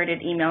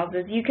auto-generated emails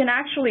is you can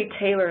actually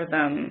tailor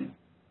them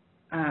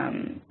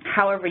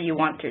however you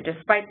want to,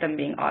 despite them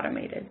being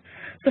automated.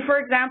 So, for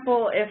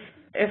example,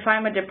 if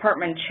I'm a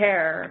department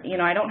chair, you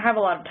know, I don't have a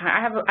lot of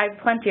time. I have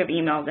plenty of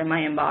emails in my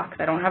inbox.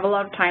 I don't have a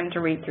lot of time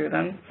to read through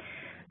them.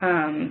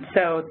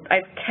 So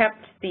I've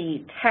kept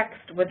the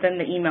text within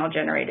the email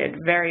generated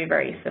very,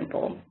 very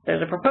simple.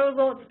 There's a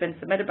proposal. It's been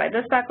submitted by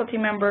this faculty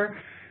member.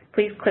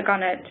 Please click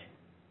on it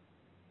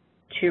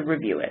to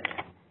review it.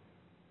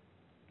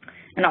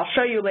 And I'll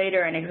show you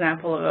later an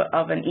example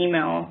of an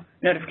email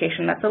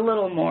notification that's a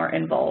little more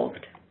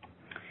involved.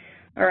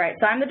 All right,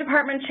 so I'm the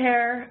department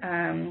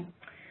chair.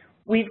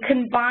 We've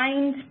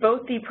combined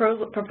both the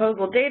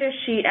proposal data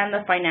sheet and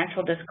the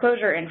financial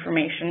disclosure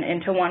information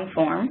into one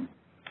form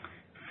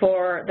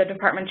for the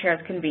department chair's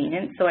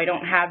convenience, so I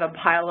don't have a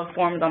pile of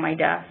forms on my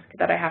desk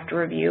that I have to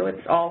review.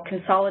 It's all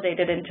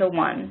consolidated into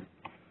one.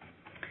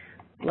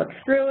 Look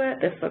through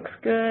it. This looks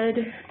good.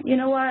 You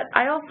know what?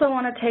 I also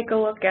want to take a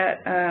look at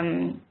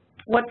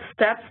what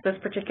steps this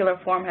particular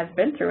form has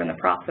been through in the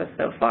process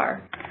so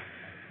far.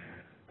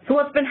 So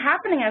what's been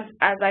happening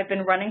as I've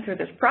been running through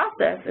this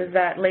process is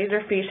that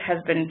Laserfiche has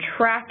been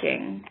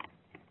tracking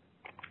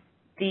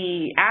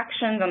the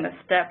actions and the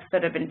steps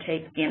that have been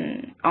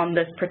taken on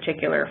this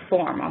particular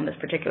form, on this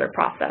particular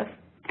process.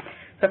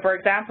 So for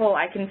example,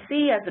 I can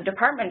see as a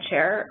department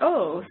chair,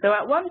 oh, so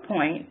at one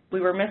point we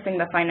were missing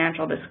the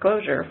financial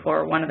disclosure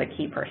for one of the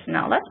key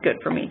personnel. That's good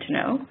for me to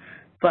know.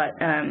 But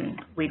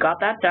we got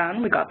that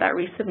done, we got that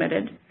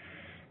resubmitted,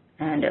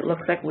 and it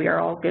looks like we are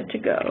all good to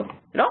go.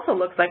 It also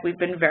looks like we've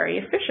been very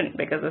efficient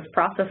because this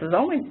process has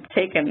only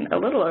taken a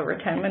little over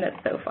 10 minutes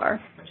so far,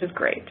 which is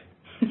great.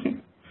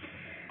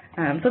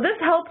 So this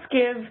helps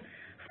give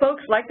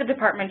folks like the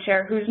department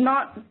chair who's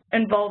not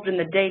involved in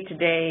the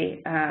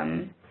day-to-day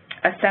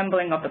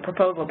assembling of the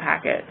proposal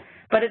packet,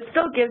 but it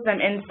still gives them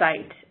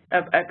insight,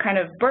 a kind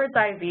of bird's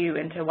eye view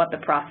into what the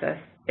process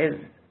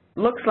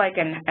looks like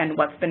and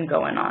what's been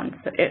going on,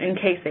 so in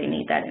case they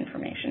need that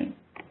information.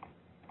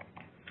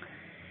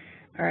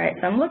 All right,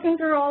 so I'm looking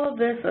through all of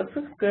this. This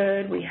looks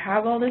good. We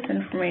have all this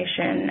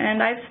information,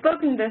 and I've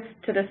spoken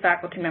to this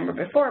faculty member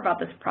before about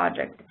this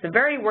project. It's a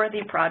very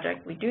worthy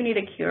project. We do need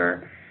a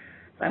cure,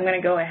 so I'm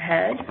going to go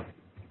ahead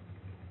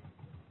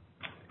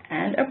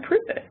and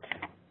approve it.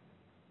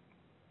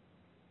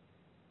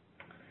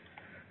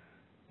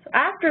 So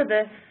after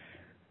this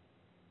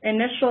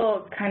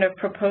initial kind of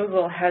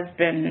proposal has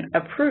been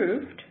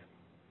approved,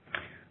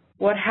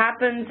 what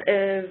happens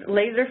is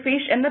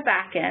Laserfiche in the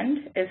back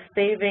end is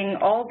saving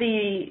all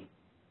the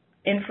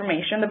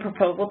information, the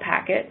proposal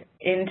packet,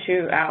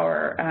 into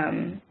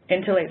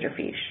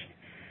Laserfiche.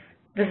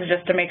 This is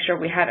just to make sure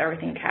we had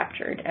everything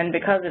captured. And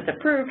because it's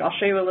approved, I'll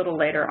show you a little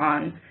later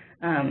on,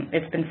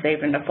 it's been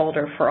saved in a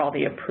folder for all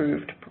the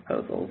approved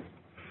proposals.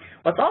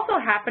 What's also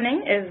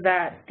happening is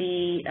that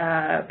the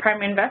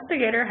primary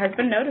investigator has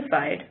been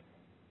notified.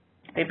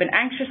 They've been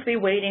anxiously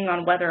waiting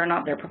on whether or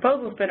not their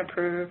proposal's been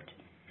approved.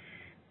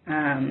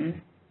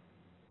 And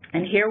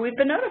here we've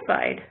been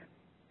notified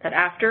that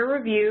after a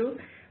review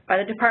by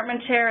the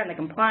department chair and the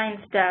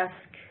compliance desk,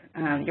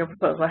 your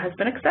proposal has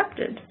been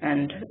accepted.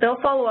 And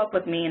they'll follow up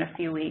with me in a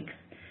few weeks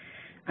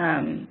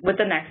with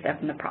the next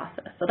step in the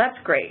process. So that's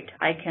great.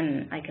 I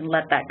can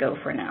let that go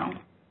for now.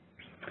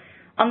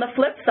 On the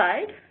flip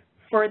side,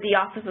 for the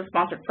Office of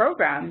Sponsored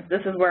Programs,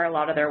 this is where a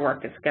lot of their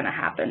work is going to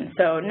happen.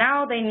 So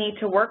now they need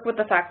to work with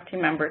the faculty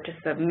member to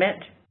submit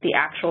the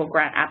actual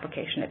grant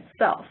application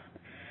itself.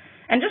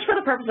 And just for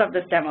the purpose of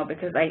this demo,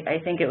 because I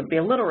think it would be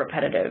a little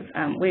repetitive,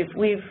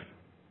 we've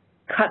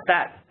cut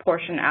that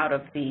portion out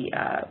of the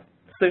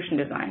solution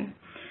design.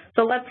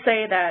 So let's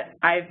say that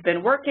I've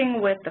been working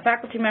with the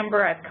faculty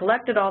member, I've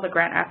collected all the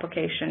grant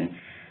application,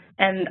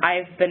 and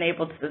I've been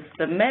able to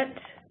submit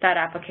that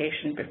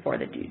application before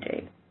the due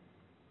date.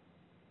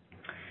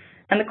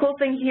 And the cool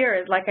thing here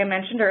is, like I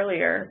mentioned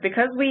earlier,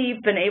 because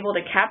we've been able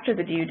to capture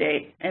the due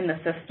date in the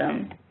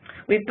system,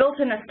 we've built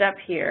in a step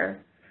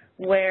here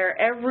where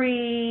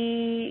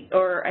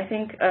I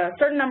think a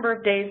certain number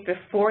of days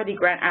before the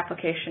grant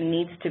application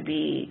needs to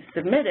be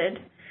submitted,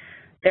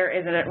 there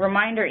is a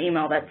reminder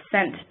email that's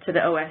sent to the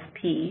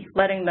OSP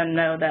letting them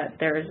know that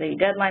there is a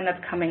deadline that's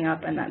coming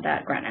up and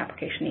that grant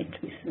application needs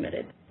to be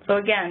submitted. So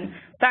again,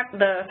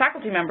 the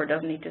faculty member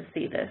doesn't need to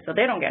see this, so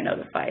they don't get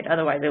notified.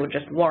 Otherwise, it would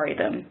just worry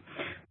them.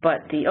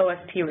 But the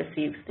OSP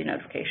receives the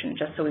notification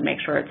just so we make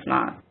sure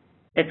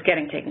it's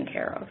getting taken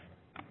care of.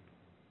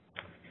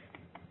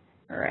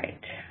 All right.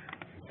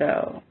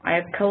 So I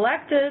have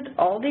collected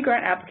all the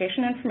grant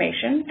application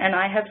information, and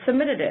I have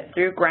submitted it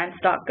through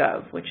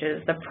grants.gov, which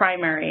is the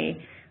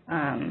primary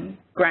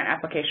grant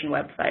application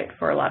website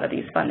for a lot of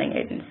these funding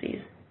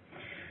agencies.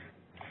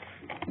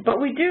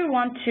 But we do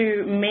want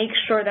to make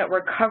sure that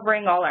we're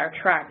covering all our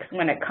tracks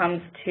when it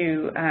comes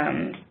to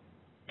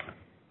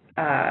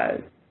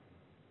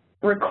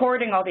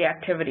recording all the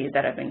activities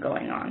that have been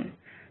going on.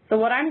 So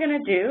what I'm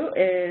going to do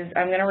is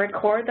I'm going to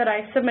record that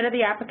I submitted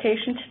the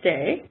application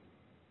today.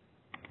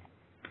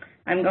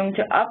 I'm going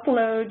to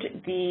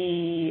upload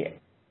the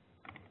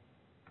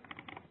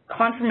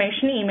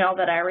confirmation email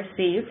that I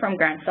received from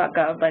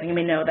grants.gov letting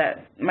me know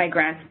that my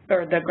grant,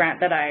 or the grant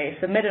that I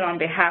submitted on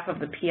behalf of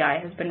the PI,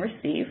 has been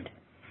received.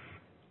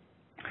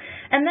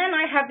 And then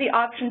I have the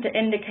option to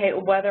indicate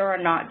whether or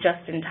not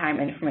just-in-time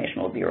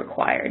information will be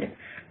required.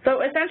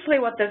 So essentially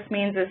what this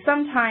means is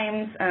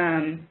sometimes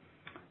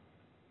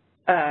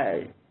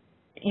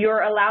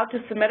you're allowed to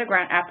submit a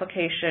grant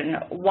application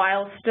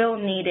while still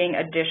needing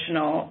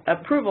additional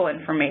approval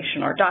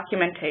information or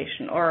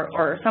documentation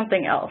or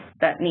something else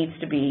that needs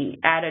to be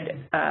added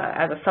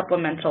as a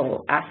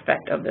supplemental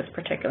aspect of this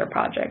particular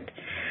project.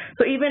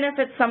 So even if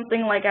it's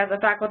something like, as a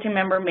faculty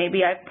member,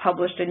 maybe I've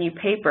published a new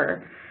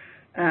paper,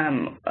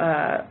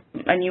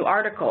 a new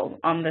article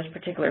on this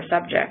particular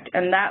subject,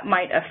 and that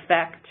might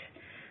affect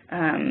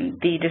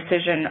the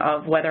decision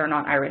of whether or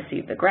not I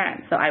receive the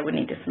grant. So I would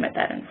need to submit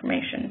that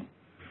information.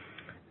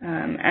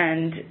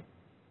 And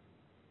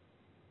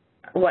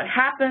what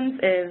happens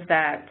is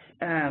that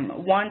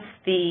once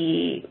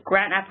the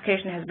grant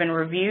application has been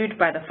reviewed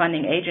by the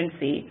funding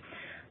agency,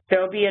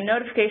 there will be a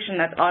notification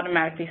that's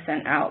automatically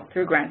sent out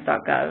through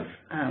grants.gov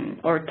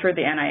or through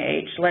the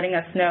NIH letting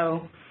us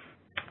know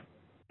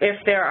if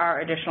there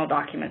are additional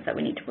documents that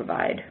we need to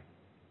provide.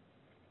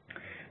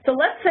 So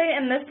let's say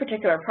in this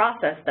particular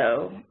process,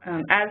 though,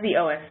 as the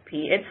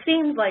OSP, it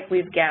seems like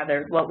we've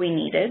gathered what we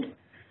needed,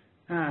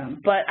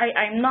 but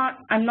I'm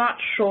not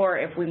sure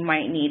if we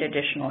might need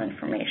additional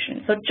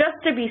information. So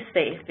just to be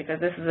safe,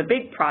 because this is a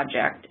big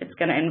project, it's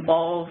going to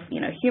involve,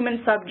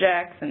 human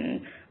subjects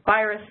and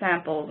virus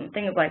samples and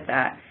things like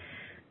that.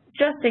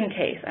 Just in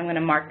case, I'm going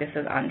to mark this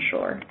as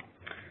unsure.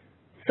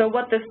 So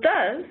what this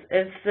does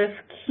is this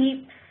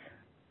keeps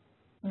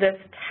this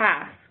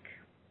task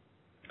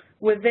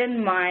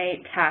within my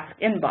task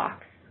inbox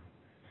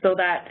so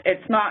that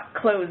it's not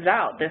closed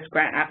out, this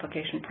grant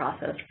application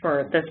process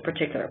for this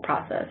particular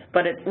process,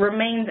 but it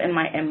remains in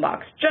my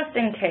inbox just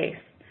in case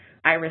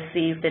I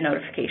receive the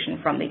notification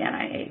from the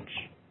NIH.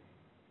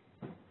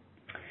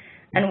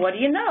 And what do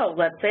you know?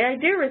 Let's say I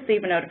do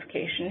receive a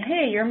notification.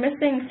 Hey, you're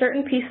missing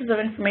certain pieces of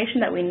information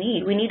that we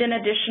need. We need an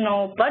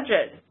additional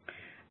budget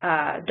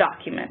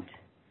document.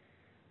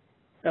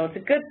 So it's a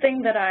good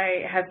thing that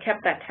I have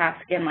kept that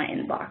task in my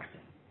inbox.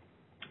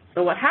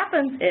 So what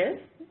happens is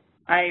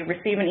I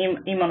receive an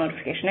email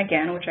notification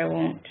again, which I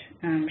won't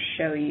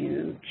show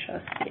you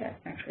just yet.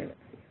 Actually, let's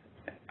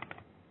see.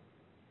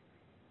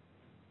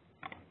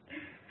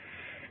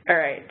 All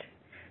right.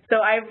 So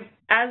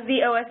as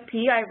the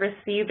OSP, I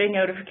received a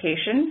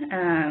notification,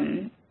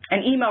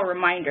 an email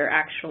reminder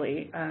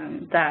actually,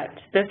 that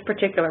this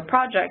particular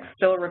project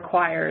still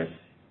requires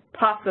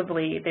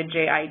possibly the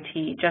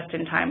JIT,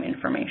 just-in-time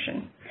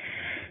information.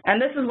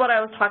 And this is what I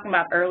was talking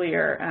about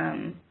earlier.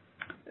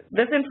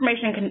 This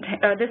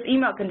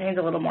email contains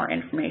a little more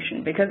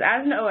information because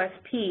as an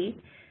OSP,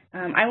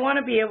 I want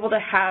to be able to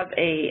have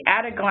a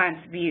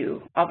at-a-glance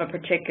view of a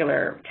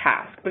particular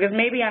task because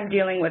maybe I'm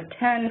dealing with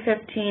 10,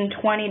 15,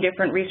 20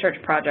 different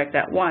research projects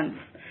at once.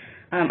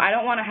 I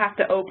don't want to have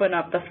to open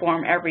up the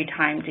form every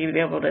time to be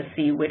able to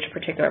see which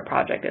particular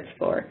project it's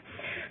for.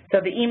 So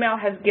the email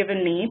has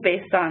given me,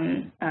 based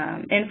on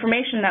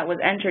information that was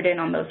entered in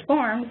on those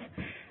forms,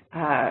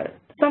 a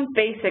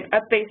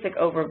basic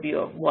overview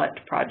of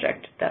what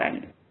project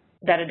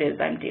that it is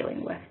I'm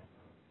dealing with.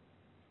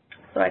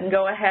 So I can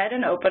go ahead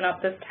and open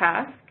up this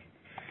task,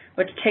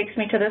 which takes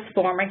me to this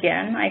form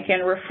again. I can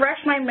refresh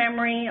my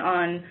memory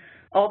on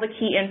all the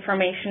key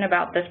information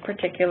about this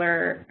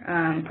particular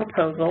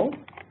proposal.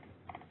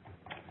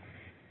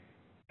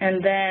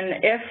 And then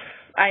if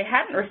I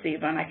hadn't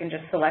received one, I can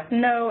just select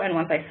no, and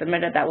once I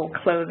submit it, that will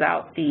close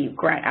out the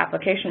grant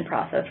application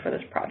process for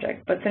this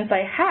project. But since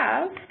I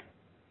have,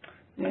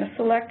 I'm going to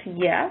select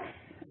yes,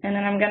 and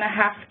then I'm going to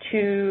have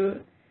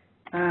to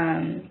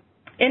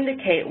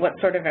indicate what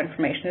sort of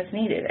information is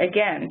needed.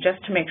 Again,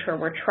 just to make sure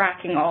we're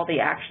tracking all the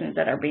actions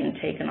that are being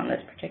taken on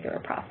this particular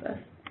process.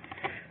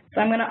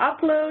 So I'm going to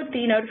upload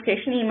the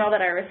notification email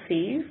that I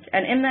received,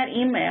 and in that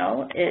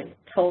email, it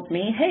told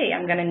me, hey,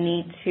 I'm going to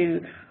need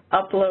to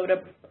upload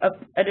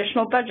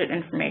additional budget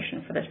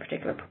information for this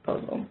particular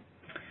proposal.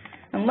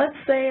 And let's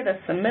say the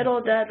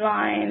submittal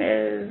deadline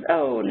is,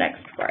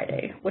 next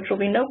Friday, which will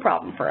be no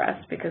problem for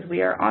us because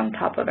we are on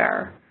top of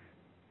our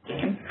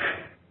game.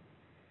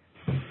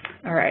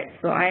 All right,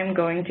 so I am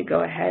going to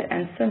go ahead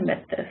and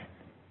submit this.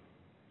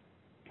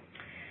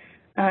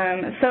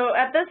 So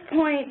at this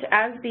point,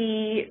 as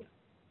the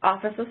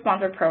Office of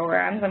Sponsored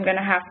Programs, I'm going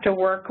to have to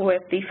work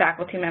with the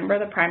faculty member,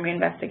 the primary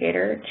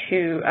investigator,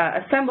 to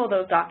assemble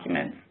those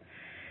documents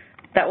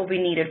that will be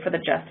needed for the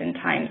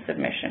just-in-time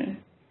submission.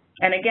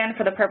 And again,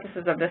 for the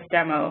purposes of this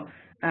demo,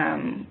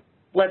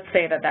 let's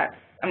say that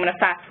I'm going to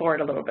fast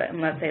forward a little bit,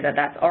 and let's say that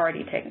that's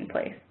already taken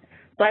place.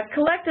 So I've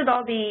collected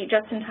all the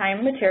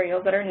just-in-time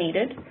materials that are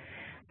needed,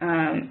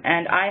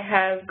 and I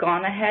have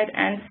gone ahead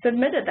and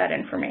submitted that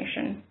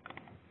information.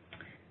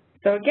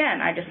 So again,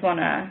 I just want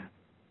to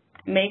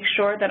make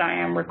sure that I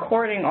am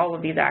recording all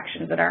of these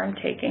actions that I'm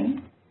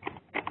taking.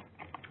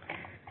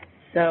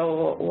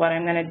 So what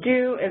I'm going to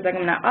do is I'm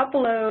going to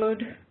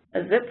upload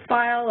a zip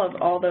file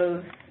of all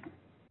those,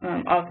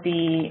 of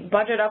the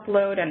budget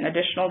upload and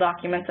additional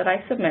documents that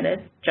I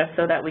submitted, just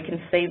so that we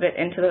can save it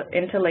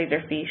into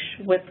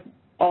Laserfiche with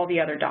all the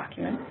other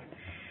documents.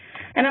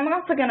 And I'm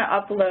also going to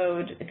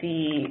upload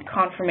the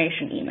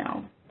confirmation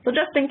email. So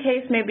just in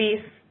case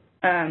maybe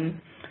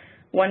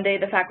one day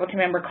the faculty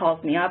member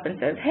calls me up and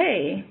says,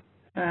 hey,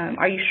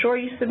 are you sure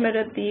you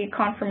submitted the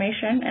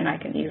confirmation? And I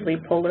can easily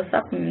pull this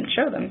up and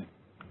show them.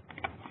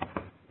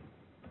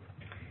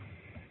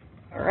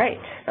 All right,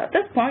 so at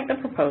this point, the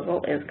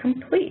proposal is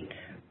complete.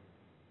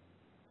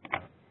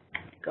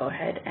 Go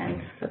ahead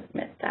and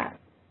submit that.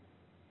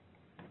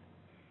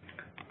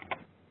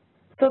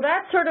 So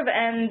that sort of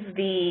ends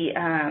the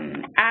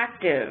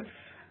active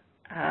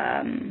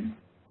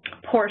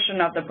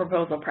portion of the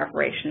proposal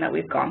preparation that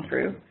we've gone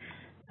through.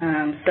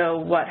 So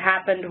what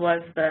happened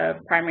was the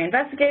primary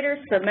investigators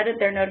submitted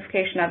their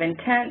notification of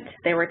intent.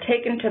 They were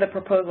taken to the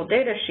proposal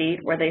data sheet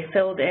where they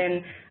filled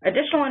in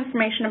additional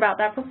information about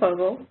that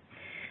proposal.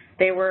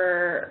 They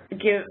were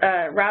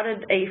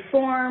routed a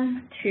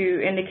form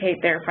to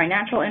indicate their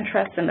financial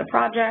interest in the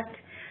project,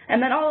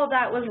 and then all of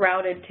that was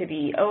routed to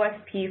the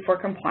OSP for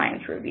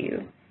compliance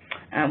review.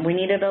 We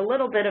needed a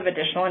little bit of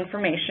additional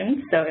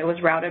information, so it was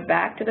routed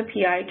back to the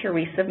PI to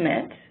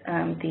resubmit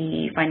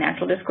the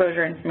financial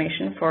disclosure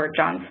information for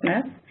John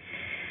Smith.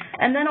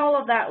 And then all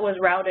of that was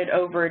routed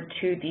over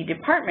to the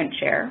department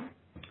chair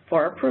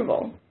for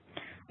approval.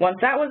 Once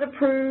that was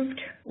approved,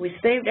 we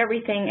saved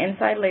everything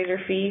inside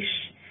Laserfiche.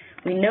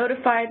 We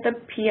notified the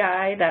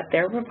PI that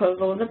their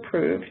proposal was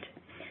approved,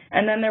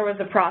 and then there was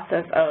a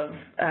process of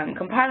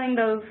compiling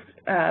those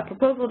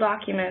proposal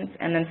documents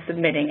and then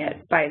submitting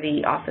it by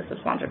the Office of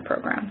Sponsored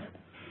Programs.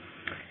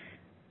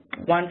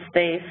 Once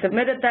they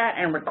submitted that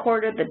and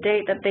recorded the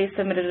date that they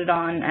submitted it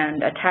on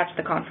and attached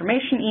the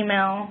confirmation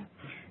email,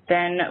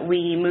 then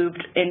we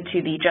moved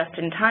into the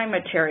just-in-time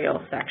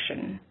materials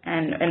section.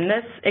 And in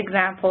this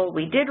example,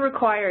 we did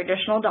require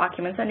additional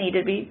documents that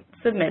needed to be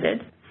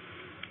submitted.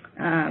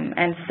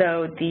 And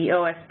so the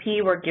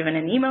OSP were given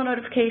an email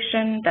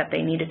notification that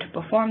they needed to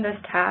perform this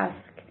task.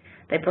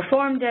 They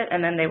performed it,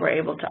 and then they were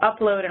able to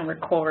upload and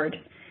record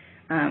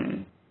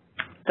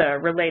the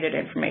related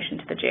information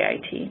to the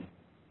JIT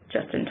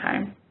just in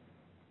time.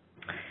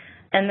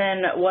 And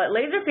then what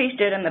Laserfiche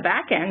did in the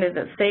back end is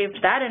it saved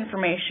that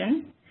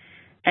information,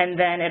 and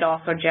then it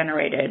also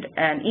generated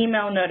an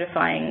email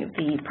notifying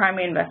the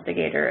primary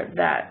investigator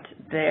that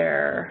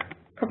their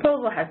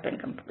proposal has been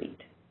complete.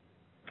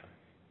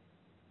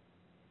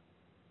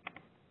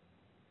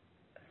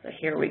 So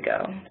here we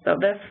go. So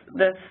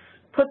this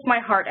puts my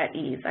heart at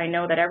ease. I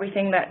know that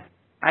everything that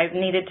I've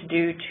needed to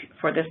do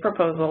for this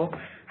proposal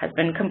has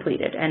been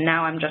completed, and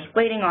now I'm just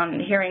waiting on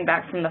hearing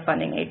back from the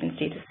funding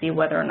agency to see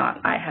whether or not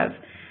I have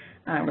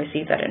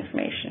received that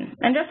information.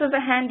 And just as a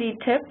handy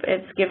tip,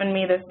 it's given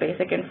me this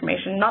basic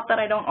information, not that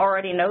I don't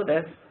already know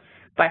this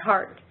by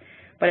heart,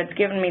 but it's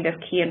given me this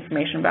key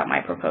information about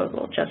my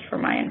proposal just for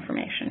my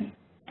information.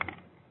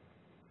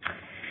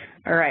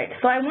 All right,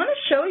 so I want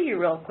to show you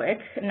real quick,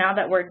 now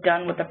that we're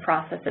done with the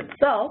process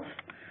itself,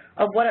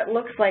 of what it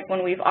looks like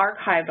when we've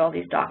archived all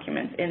these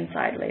documents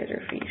inside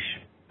Laserfiche.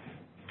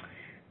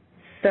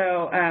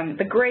 So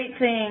the great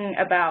thing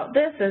about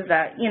this is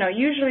that,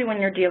 usually when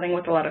you're dealing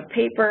with a lot of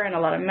paper and a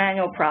lot of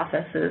manual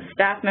processes,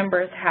 staff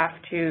members have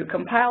to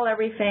compile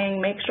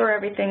everything, make sure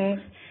everything's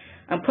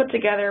put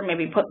together,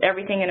 maybe put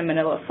everything in a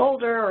manila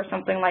folder or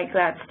something like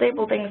that,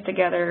 staple things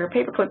together,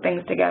 paperclip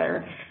things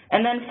together,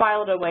 and then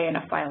file it away in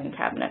a filing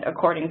cabinet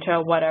according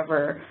to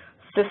whatever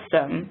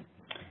system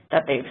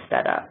that they've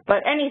set up.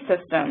 But any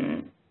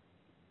system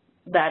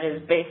that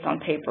is based on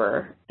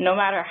paper, no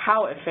matter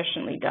how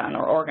efficiently done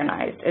or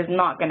organized, is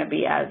not going to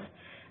be as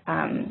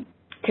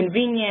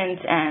convenient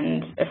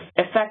and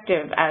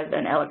effective as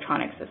an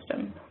electronic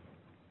system.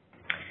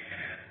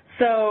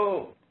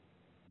 So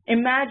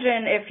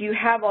imagine if you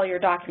have all your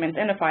documents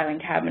in a filing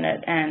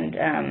cabinet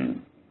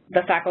and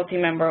the faculty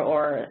member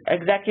or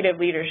executive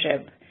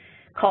leadership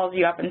calls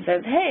you up and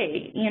says,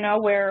 hey, you know,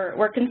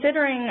 we're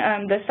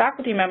considering this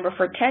faculty member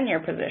for tenure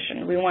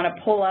position. We want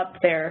to pull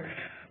up their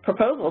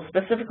proposal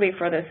specifically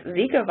for this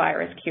Zika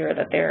virus cure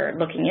that they're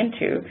looking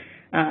into.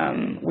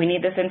 We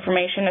need this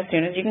information as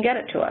soon as you can get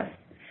it to us.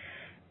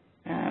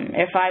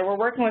 If I were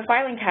working with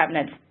filing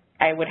cabinets,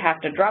 I would have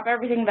to drop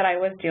everything that I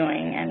was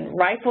doing and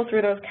rifle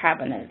through those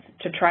cabinets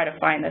to try to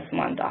find this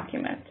one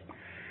document.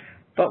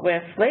 But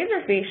with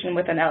Laserfiche and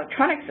with an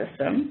electronic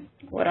system,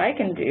 what I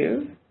can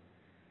do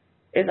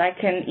is I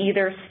can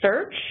either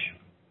search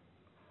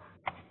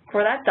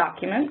for that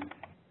document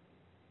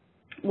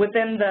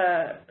within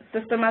the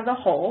system as a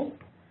whole,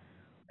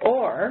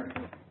 or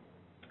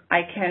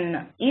I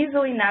can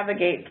easily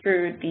navigate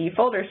through the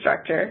folder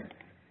structure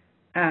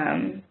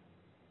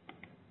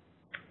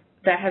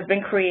that has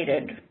been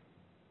created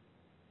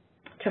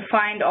to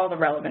find all the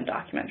relevant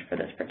documents for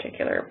this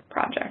particular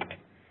project.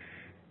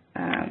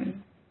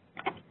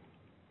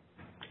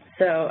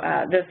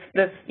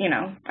 You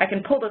know, I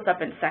can pull this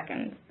up in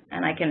seconds,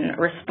 and I can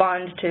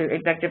respond to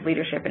executive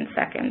leadership in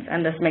seconds,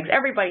 and this makes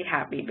everybody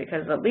happy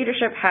because the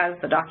leadership has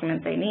the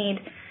documents they need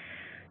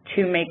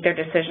to make their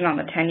decision on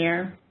the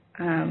tenure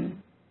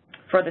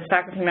for this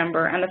faculty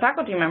member, and the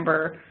faculty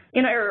member,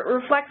 you know, it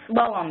reflects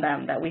well on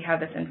them that we have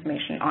this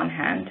information on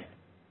hand.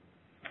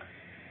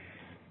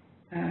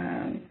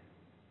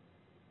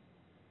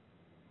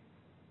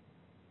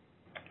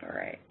 All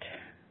right.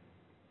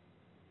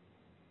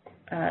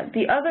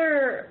 The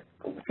other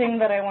thing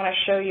that I want to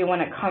show you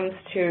when it comes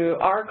to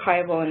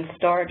archival and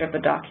storage of the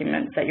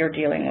documents that you're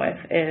dealing with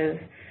is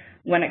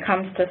when it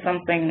comes to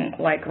something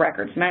like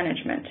records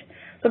management.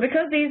 So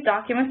because these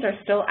documents are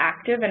still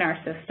active in our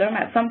system,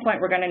 at some point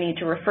we're going to need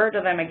to refer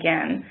to them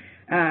again.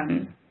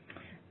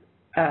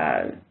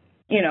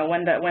 You know,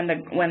 when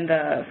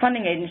the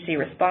funding agency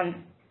responds.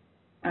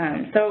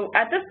 So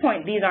at this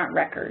point, these aren't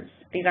records.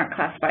 These aren't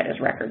classified as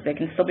records. They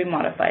can still be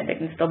modified. They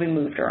can still be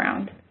moved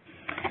around.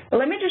 But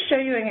let me just show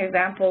you an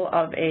example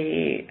of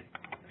a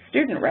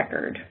student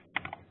record.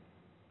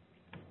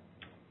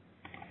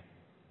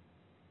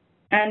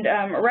 And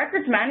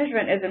records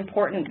management is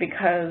important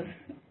because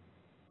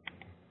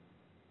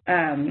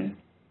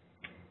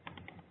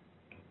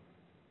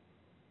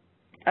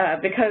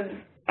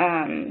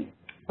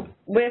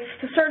with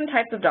certain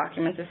types of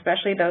documents,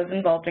 especially those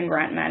involved in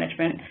grant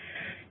management,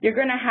 you're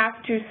going to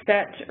have to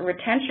set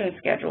retention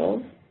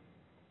schedules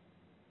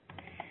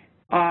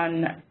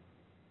on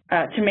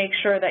to make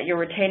sure that you're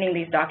retaining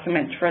these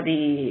documents for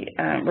the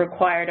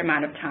required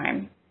amount of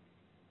time.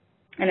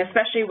 And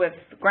especially with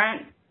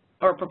grant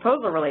or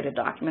proposal-related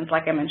documents,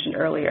 like I mentioned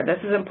earlier, this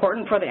is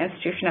important for the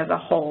institution as a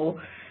whole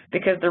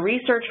because the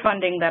research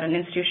funding that an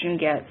institution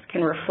gets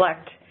can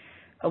reflect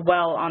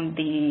well on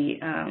the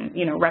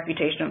you know,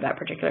 reputation of that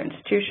particular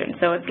institution.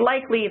 So it's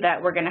likely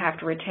that we're going to have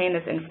to retain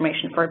this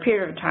information for a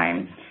period of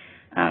time,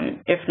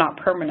 if not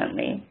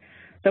permanently.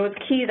 So it's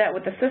key that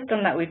with the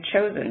system that we've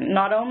chosen,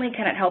 not only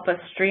can it help us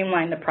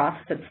streamline the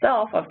process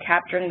itself of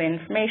capturing the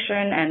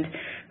information and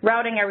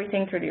routing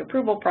everything through the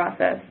approval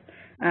process,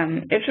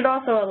 it should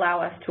also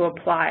allow us to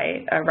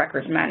apply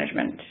records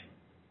management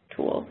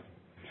tools.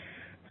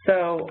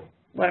 So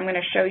what I'm going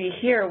to show you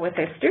here with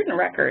a student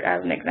record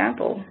as an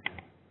example,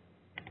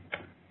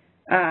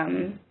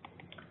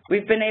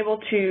 we've been able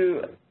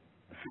to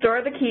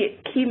store the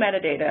key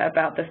metadata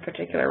about this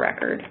particular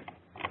record.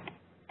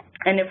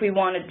 And if we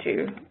wanted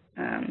to,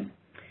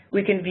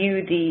 we can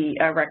view the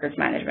records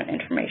management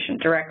information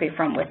directly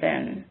from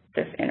within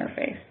this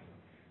interface.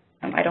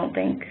 I don't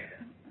think,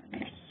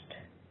 let me just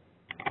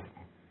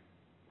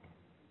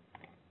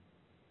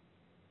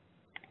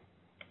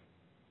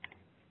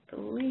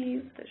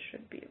believe this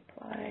should be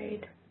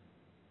applied.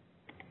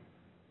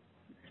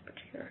 This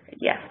particular record,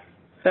 yes.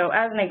 So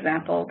as an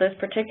example, this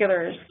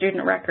particular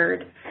student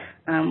record,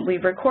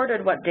 we've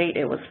recorded what date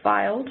it was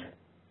filed,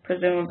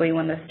 presumably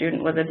when the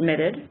student was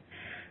admitted.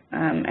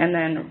 And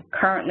then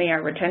currently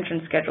our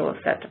retention schedule is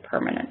set to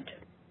permanent.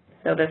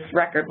 So this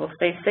record will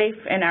stay safe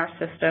in our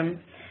system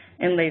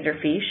in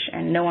Laserfiche,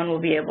 and no one will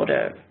be able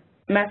to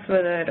mess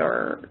with it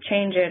or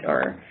change it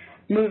or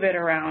move it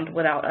around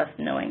without us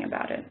knowing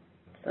about it.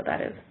 So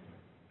that is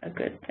a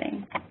good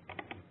thing.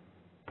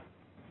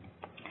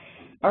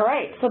 All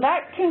right, so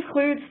that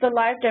concludes the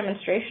live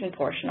demonstration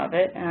portion of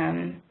it.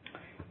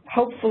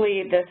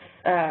 Hopefully this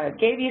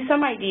gave you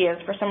some ideas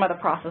for some of the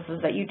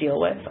processes that you deal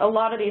with. A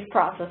lot of these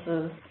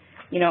processes,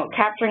 you know,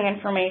 capturing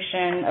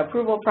information,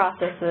 approval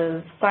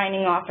processes,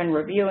 signing off and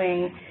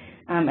reviewing,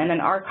 and then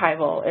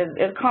archival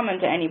is common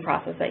to any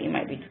process that you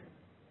might be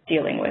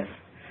dealing with.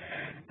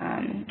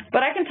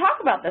 But I can talk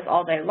about this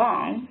all day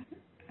long.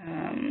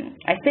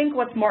 I think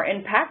what's more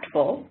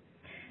impactful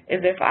is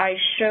if I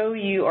show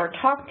you or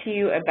talk to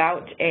you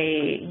about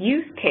a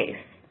use case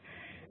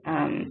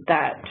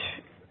that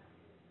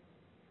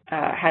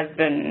has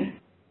been,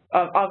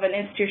 of an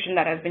institution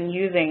that has been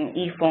using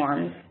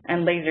eForms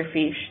and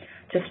Laserfiche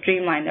to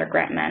streamline their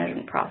grant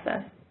management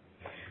process.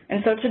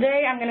 And so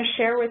today I'm going to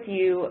share with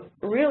you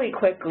really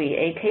quickly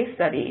a case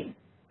study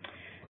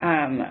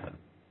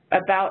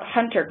about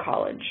Hunter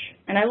College.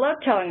 And I love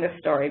telling this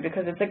story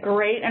because it's a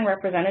great and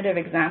representative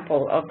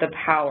example of the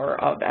power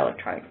of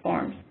electronic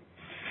forms.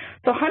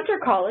 So Hunter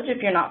College,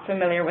 if you're not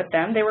familiar with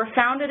them, they were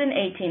founded in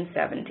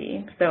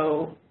 1870,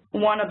 so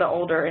one of the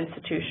older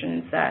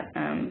institutions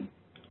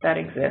that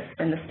exist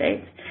in the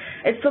States.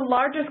 It's the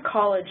largest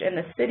college in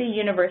the City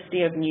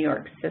University of New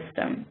York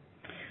system.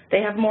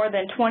 They have more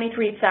than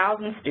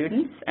 23,000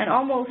 students and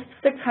almost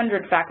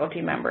 600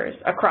 faculty members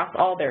across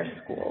all their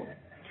schools.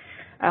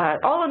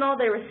 All in all,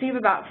 they receive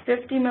about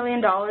 $50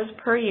 million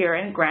per year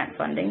in grant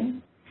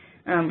funding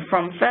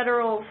from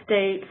federal,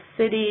 state,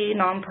 city,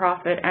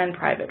 nonprofit, and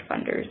private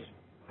funders.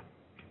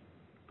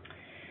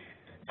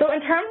 So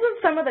in terms of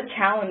some of the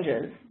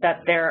challenges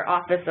that their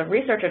Office of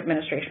Research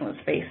Administration was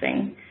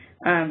facing,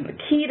 the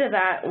key to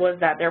that was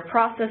that their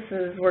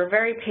processes were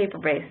very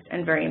paper-based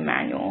and very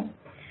manual.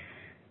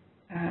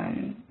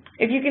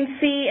 If you can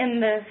see in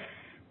this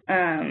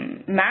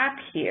map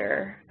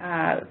here,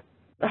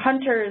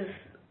 Hunter's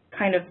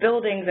kind of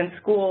buildings and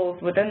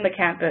schools within the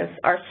campus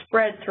are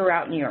spread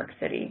throughout New York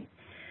City.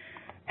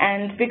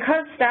 And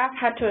because staff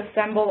had to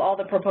assemble all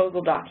the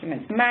proposal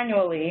documents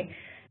manually,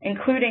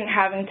 including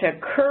having to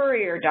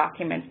courier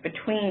documents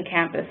between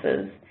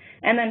campuses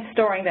and then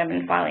storing them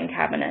in filing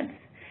cabinets,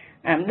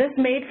 this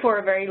made for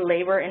a very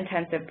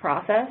labor-intensive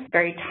process,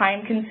 very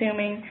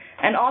time-consuming,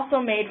 and also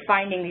made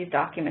finding these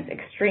documents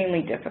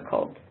extremely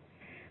difficult,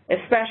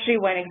 especially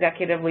when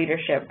executive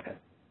leadership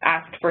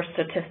asked for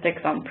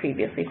statistics on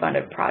previously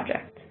funded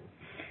projects.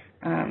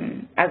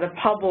 As a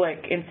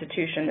public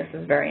institution, this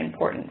is very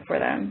important for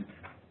them.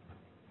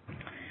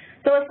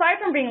 So aside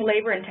from being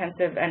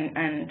labor-intensive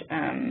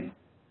and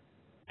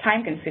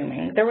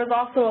time-consuming, there was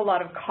also a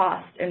lot of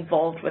cost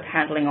involved with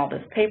handling all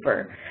this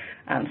paper,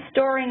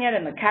 storing it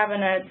in the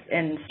cabinets,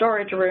 in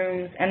storage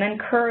rooms, and then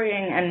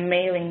couriering and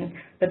mailing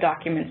the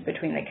documents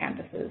between the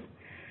campuses.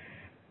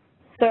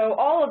 So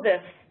all of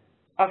this,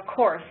 of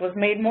course, was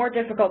made more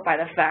difficult by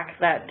the fact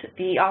that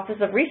the Office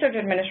of Research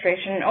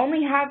Administration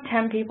only had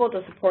 10 people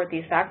to support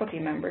these faculty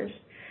members.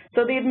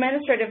 So the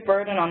administrative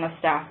burden on the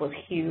staff was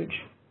huge.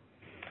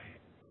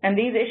 And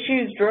these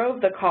issues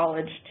drove the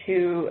college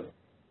to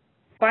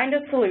find a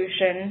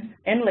solution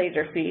in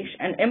Laserfiche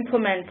and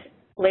implement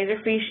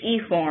Laserfiche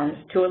eForms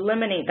to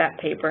eliminate that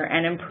paper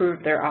and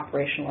improve their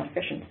operational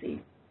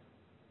efficiency.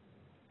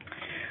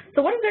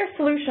 So what does their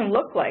solution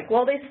look like?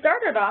 Well, they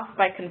started off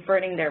by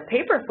converting their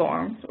paper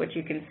forms, which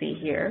you can see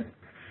here,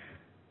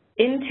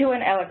 into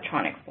an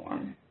electronic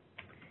form.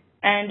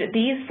 And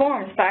these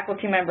forms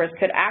faculty members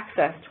could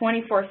access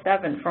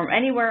 24/7 from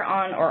anywhere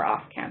on or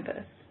off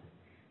campus.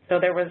 So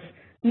there was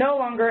no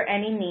longer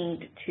any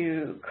need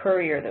to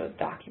courier those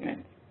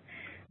documents.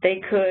 They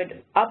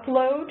could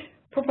upload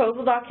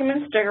proposal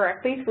documents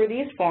directly through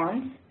these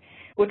forms,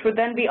 which would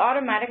then be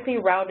automatically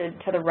routed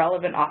to the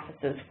relevant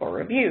offices for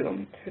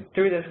review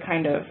through this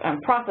kind of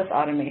process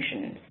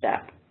automation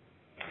step,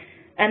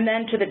 and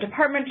then to the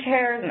department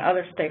chairs and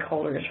other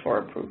stakeholders for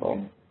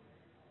approval.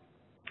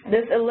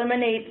 This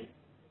eliminated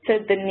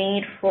the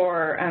need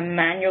for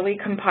manually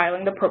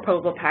compiling the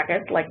proposal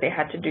packets like they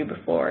had to do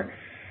before.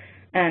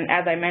 And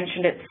as I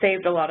mentioned, it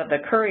saved a lot of the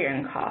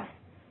couriering costs.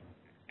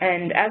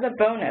 And as a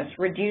bonus,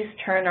 reduced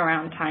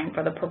turnaround time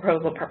for the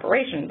proposal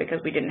preparation because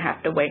we didn't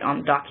have to wait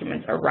on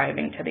documents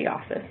arriving to the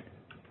office.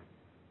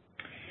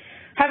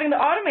 Having the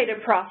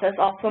automated process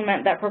also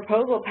meant that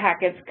proposal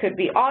packets could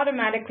be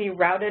automatically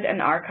routed and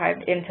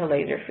archived into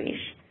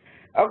Laserfiche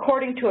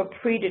according to a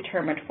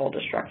predetermined folder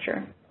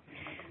structure.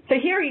 So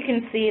here you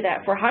can see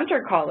that for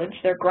Hunter College,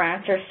 their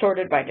grants are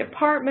sorted by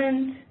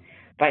department,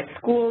 by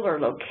school or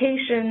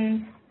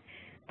location,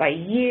 by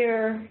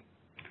year,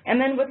 and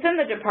then within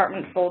the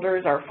department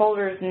folders are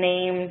folders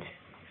named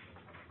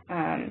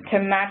to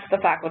match the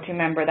faculty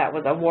member that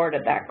was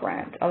awarded that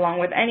grant, along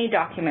with any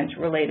documents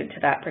related to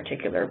that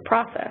particular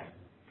process.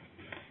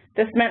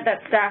 This meant that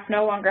staff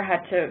no longer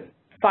had to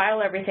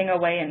file everything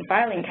away in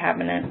filing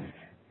cabinets,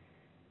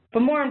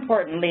 but more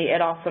importantly,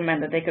 it also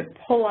meant that they could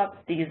pull up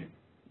these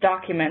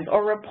documents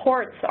or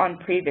reports on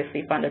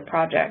previously funded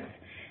projects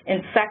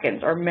in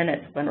seconds or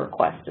minutes when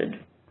requested.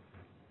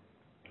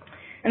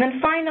 And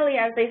then finally,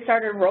 as they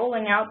started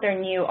rolling out their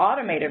new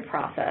automated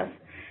process,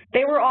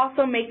 they were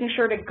also making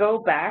sure to go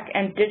back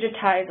and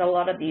digitize a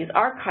lot of these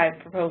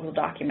archived proposal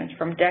documents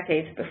from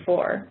decades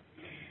before,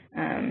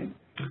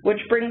 which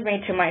brings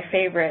me to my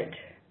favorite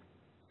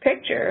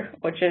picture,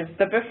 which is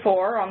the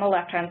before on the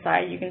left-hand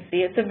side. You can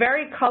see it's a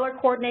very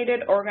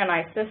color-coordinated,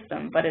 organized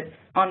system, but it's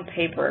on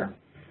paper,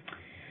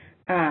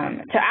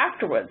 to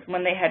afterwards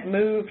when they had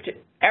moved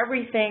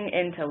everything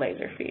into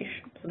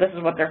Laserfiche. So this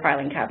is what their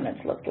filing cabinets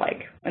looked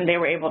like. And they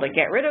were able to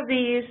get rid of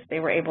these. They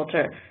were able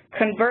to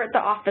convert the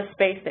office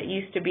space that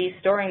used to be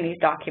storing these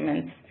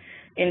documents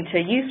into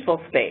useful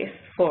space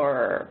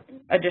for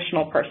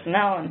additional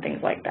personnel and things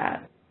like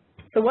that.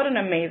 So what an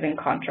amazing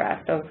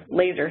contrast of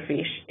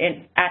Laserfiche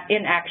in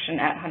action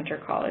at Hunter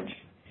College.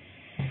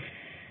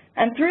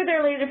 And through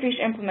their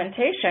Laserfiche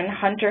implementation,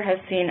 Hunter has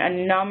seen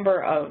a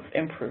number of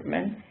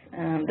improvements.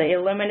 They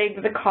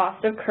eliminated the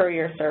cost of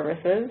courier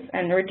services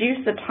and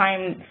reduced the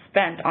time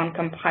spent on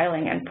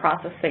compiling and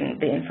processing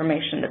the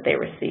information that they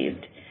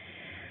received.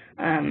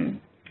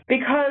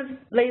 Because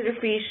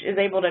Laserfiche is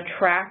able to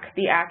track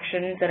the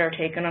actions that are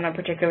taken on a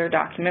particular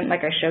document,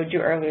 like I showed you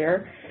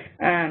earlier,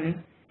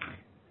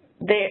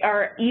 they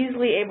are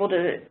easily able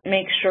to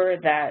make sure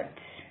that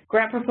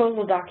grant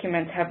proposal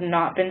documents have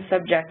not been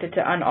subjected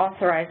to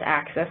unauthorized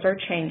access or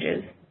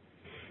changes.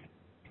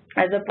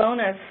 As a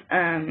bonus,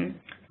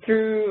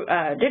 through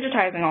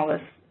digitizing all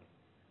this,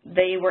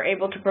 they were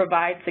able to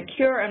provide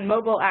secure and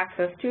mobile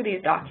access to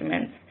these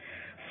documents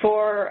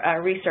for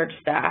research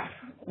staff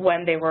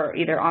when they were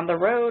either on the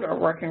road or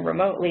working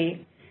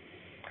remotely.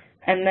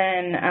 And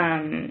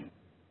then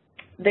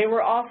they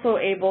were also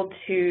able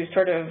to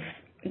sort of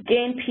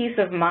gain peace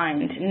of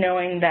mind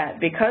knowing that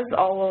because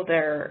all of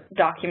their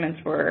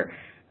documents were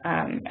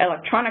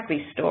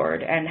electronically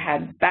stored and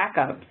had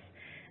backups,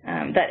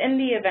 that in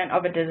the event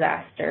of a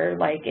disaster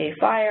like a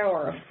fire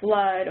or a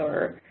flood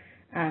or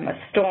a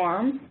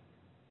storm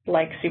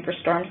like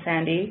Superstorm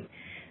Sandy,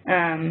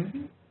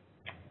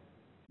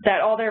 that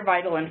all their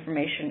vital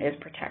information is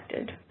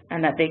protected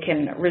and that they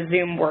can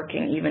resume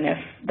working even if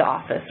the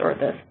office or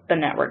the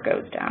network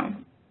goes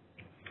down.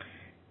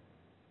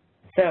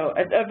 So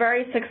a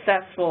very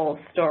successful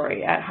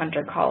story at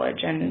Hunter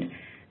College and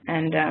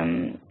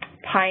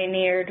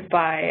pioneered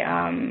by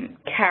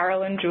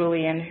Carolyn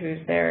Julian,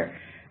 who's their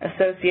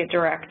Associate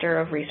Director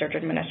of Research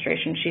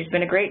Administration. She's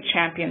been a great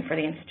champion for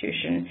the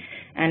institution,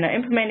 and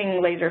implementing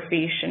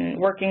Laserfiche and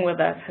working with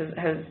us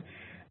has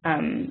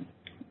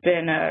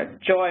been a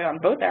joy on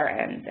both our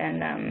ends,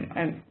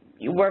 and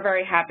we're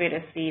very happy to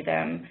see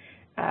them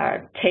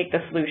take the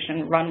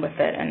solution, run with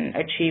it, and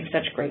achieve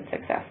such great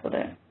success with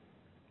it.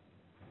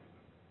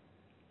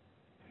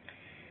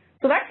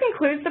 So that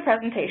concludes the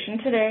presentation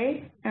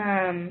today.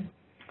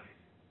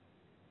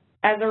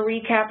 As a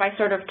recap, I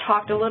sort of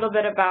talked a little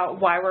bit about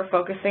why we're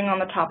focusing on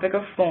the topic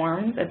of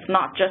forms. It's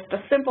not just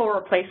a simple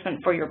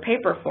replacement for your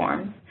paper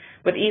forms.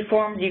 With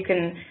e-forms, you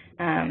can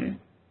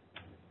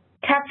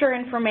capture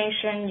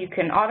information, you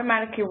can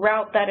automatically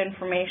route that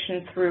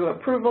information through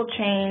approval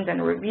chains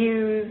and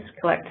reviews,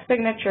 collect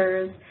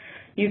signatures,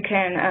 you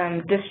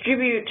can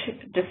distribute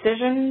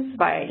decisions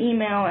via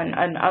email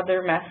and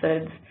other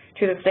methods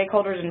to the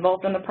stakeholders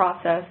involved in the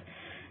process,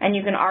 and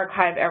you can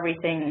archive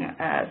everything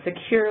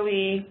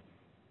securely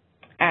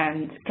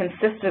and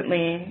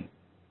consistently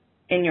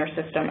in your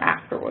system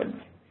afterwards.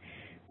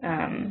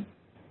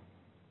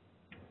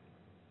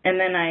 And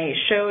then I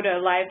showed a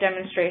live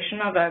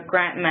demonstration of a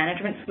grant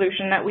management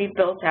solution that we've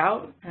built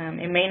out.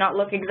 It may not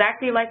look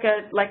exactly like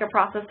a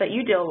process that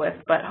you deal with,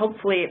 but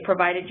hopefully it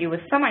provided you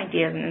with some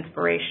ideas and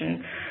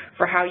inspiration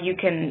for how you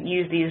can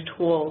use these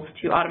tools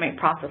to automate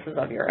processes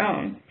of your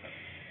own.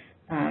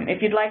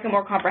 If you'd like a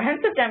more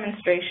comprehensive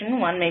demonstration,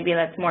 one maybe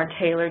that's more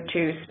tailored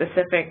to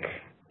specific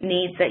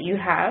needs that you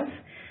have,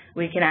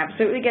 we can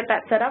absolutely get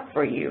that set up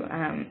for you.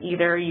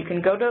 Either you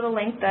can go to the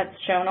link that's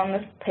shown on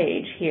this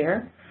page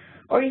here,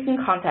 or you can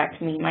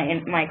contact me.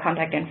 My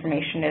contact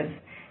information is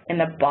in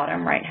the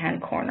bottom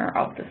right-hand corner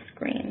of the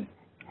screen.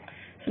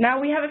 So now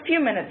we have a few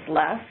minutes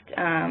left.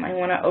 I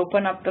want to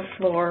open up the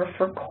floor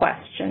for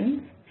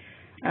questions.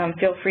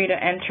 Feel free to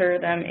enter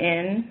them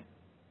in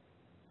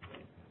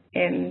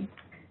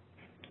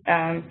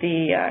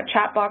the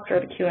chat box or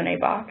the Q&A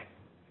box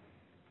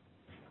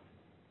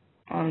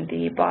on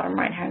the bottom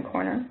right-hand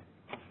corner.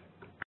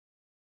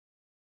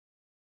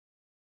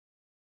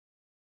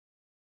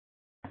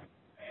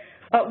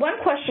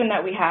 One question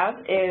that we have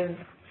is,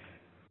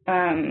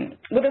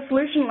 with a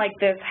solution like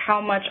this,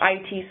 how much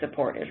IT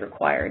support is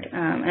required?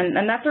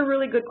 And that's a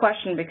really good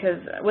question, because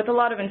with a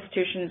lot of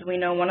institutions, we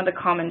know one of the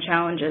common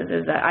challenges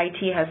is that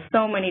IT has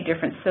so many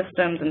different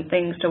systems and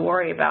things to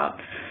worry about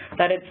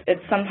that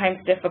it's sometimes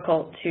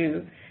difficult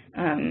to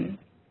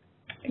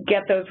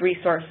get those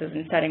resources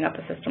in setting up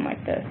a system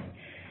like this.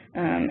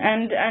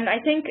 And I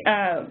think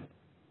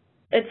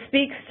it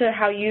speaks to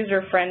how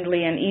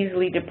user-friendly and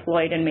easily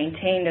deployed and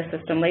maintained a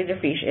system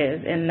Laserfiche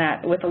is, in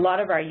that with a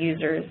lot of our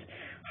users,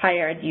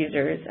 higher ed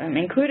users,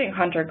 including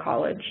Hunter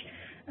College,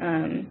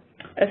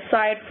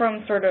 aside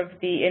from sort of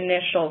the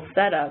initial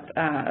setup,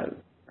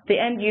 the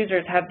end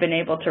users have been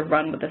able to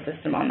run with the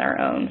system on their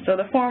own. So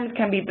the forms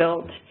can be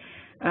built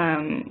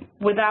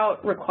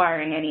without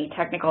requiring any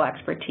technical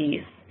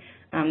expertise.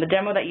 The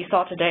demo that you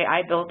saw today,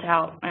 I built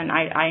out, and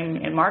I'm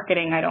in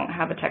marketing. I don't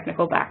have a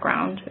technical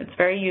background. It's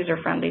very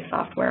user-friendly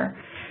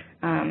software.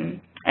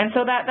 And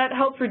so that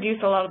helps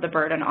reduce a lot of the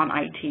burden on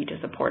IT to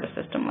support a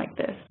system like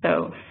this.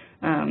 So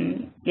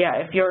Yeah,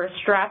 if you're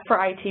strapped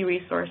for IT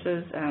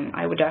resources,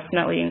 I would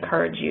definitely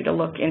encourage you to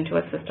look into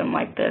a system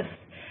like this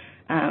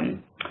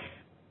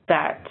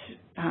that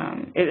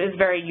is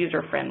very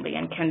user-friendly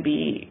and can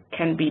be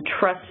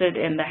trusted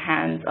in the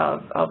hands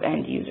of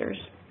end users.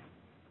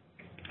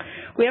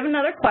 We have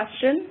another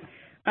question.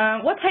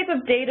 What type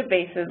of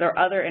databases or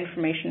other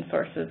information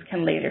sources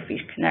can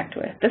Laserfiche connect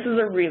with? This is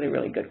a really,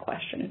 really good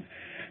question.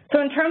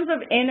 So in terms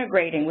of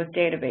integrating with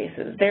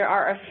databases, there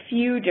are a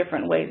few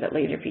different ways that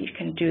Laserfiche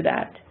can do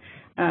that.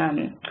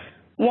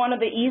 One of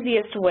the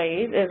easiest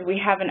ways is we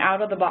have an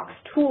out-of-the-box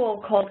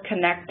tool called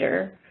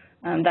Connector.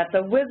 That's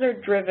a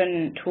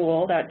wizard-driven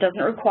tool that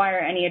doesn't require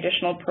any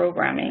additional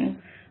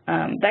programming.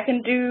 That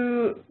can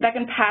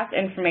pass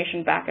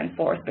information back and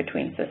forth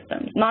between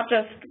systems, not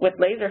just with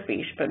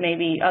Laserfiche, but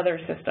maybe other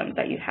systems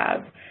that you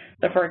have.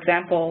 So for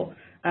example,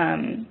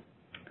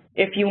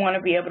 if you want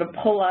to be able to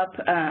pull up,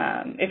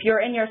 if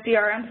you're in your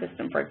CRM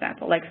system, for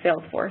example, like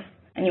Salesforce,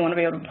 and you want to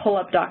be able to pull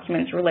up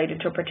documents related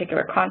to a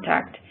particular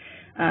contact,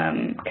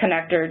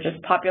 Connector just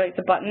populates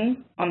a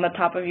button on the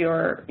top of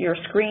your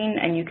screen,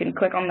 and you can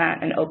click on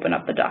that and open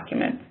up the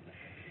document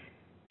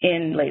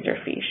in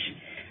Laserfiche.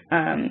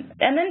 And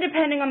then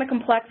depending on the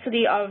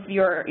complexity of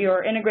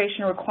your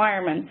integration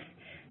requirements,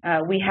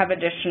 we have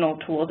additional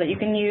tools that you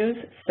can use.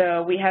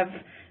 So we have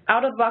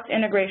out-of-the-box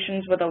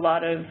integrations with a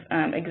lot of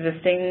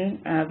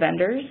existing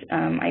vendors.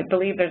 I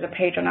believe there's a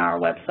page on our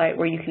website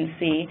where you can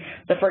see,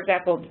 so for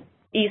example,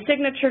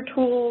 e-signature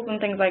tools and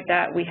things like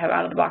that we have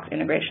out-of-the-box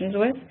integrations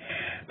with.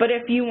 But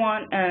if you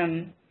want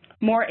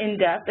more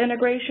in-depth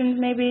integrations,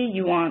 maybe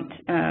you want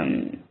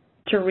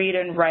to read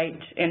and write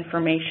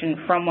information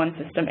from one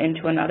system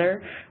into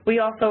another, we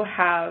also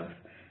have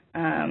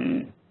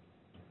a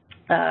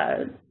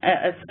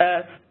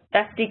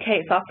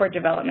SDK, software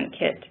development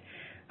kit,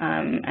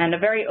 and a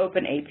very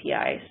open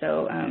API,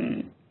 so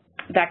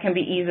that can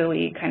be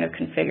easily kind of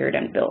configured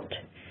and built.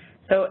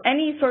 So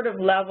any sort of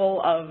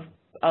level of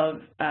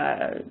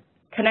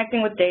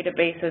connecting with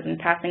databases and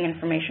passing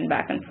information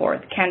back and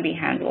forth can be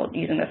handled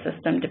using the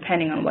system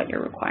depending on what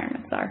your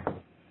requirements are.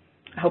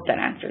 I hope that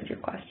answers your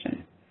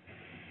question.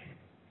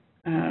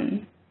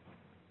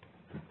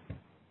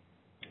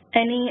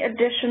 Any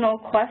additional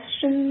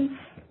questions?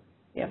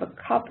 We have a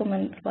couple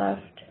minutes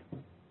left.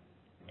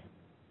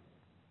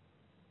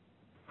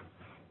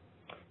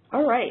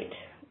 All right.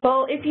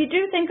 Well, if you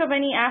do think of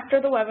any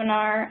after the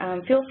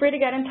webinar, feel free to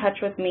get in touch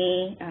with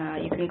me.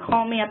 You can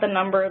call me at the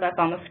number that's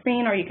on the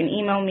screen, or you can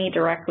email me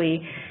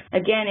directly.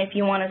 Again, if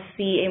you want to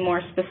see a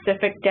more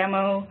specific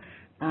demo,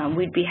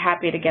 we'd be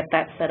happy to get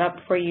that set up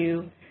for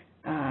you.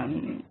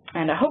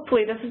 And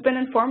hopefully this has been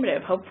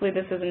informative. Hopefully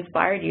this has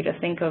inspired you to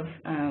think of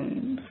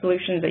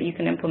solutions that you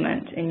can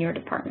implement in your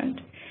department.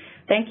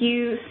 Thank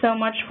you so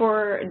much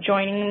for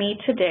joining me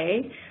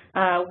today.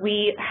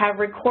 We have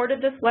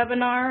recorded this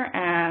webinar,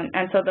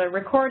 and so the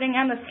recording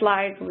and the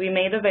slides will be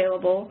made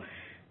available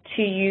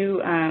to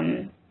you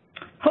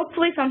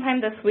hopefully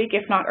sometime this week,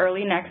 if not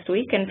early next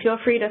week, and feel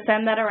free to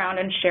send that around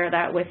and share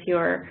that with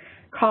your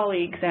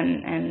colleagues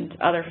and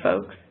other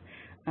folks.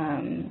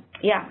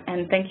 Yeah,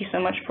 and thank you so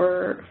much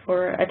for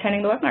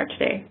attending the webinar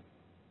today.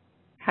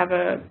 Have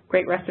a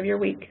great rest of your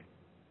week.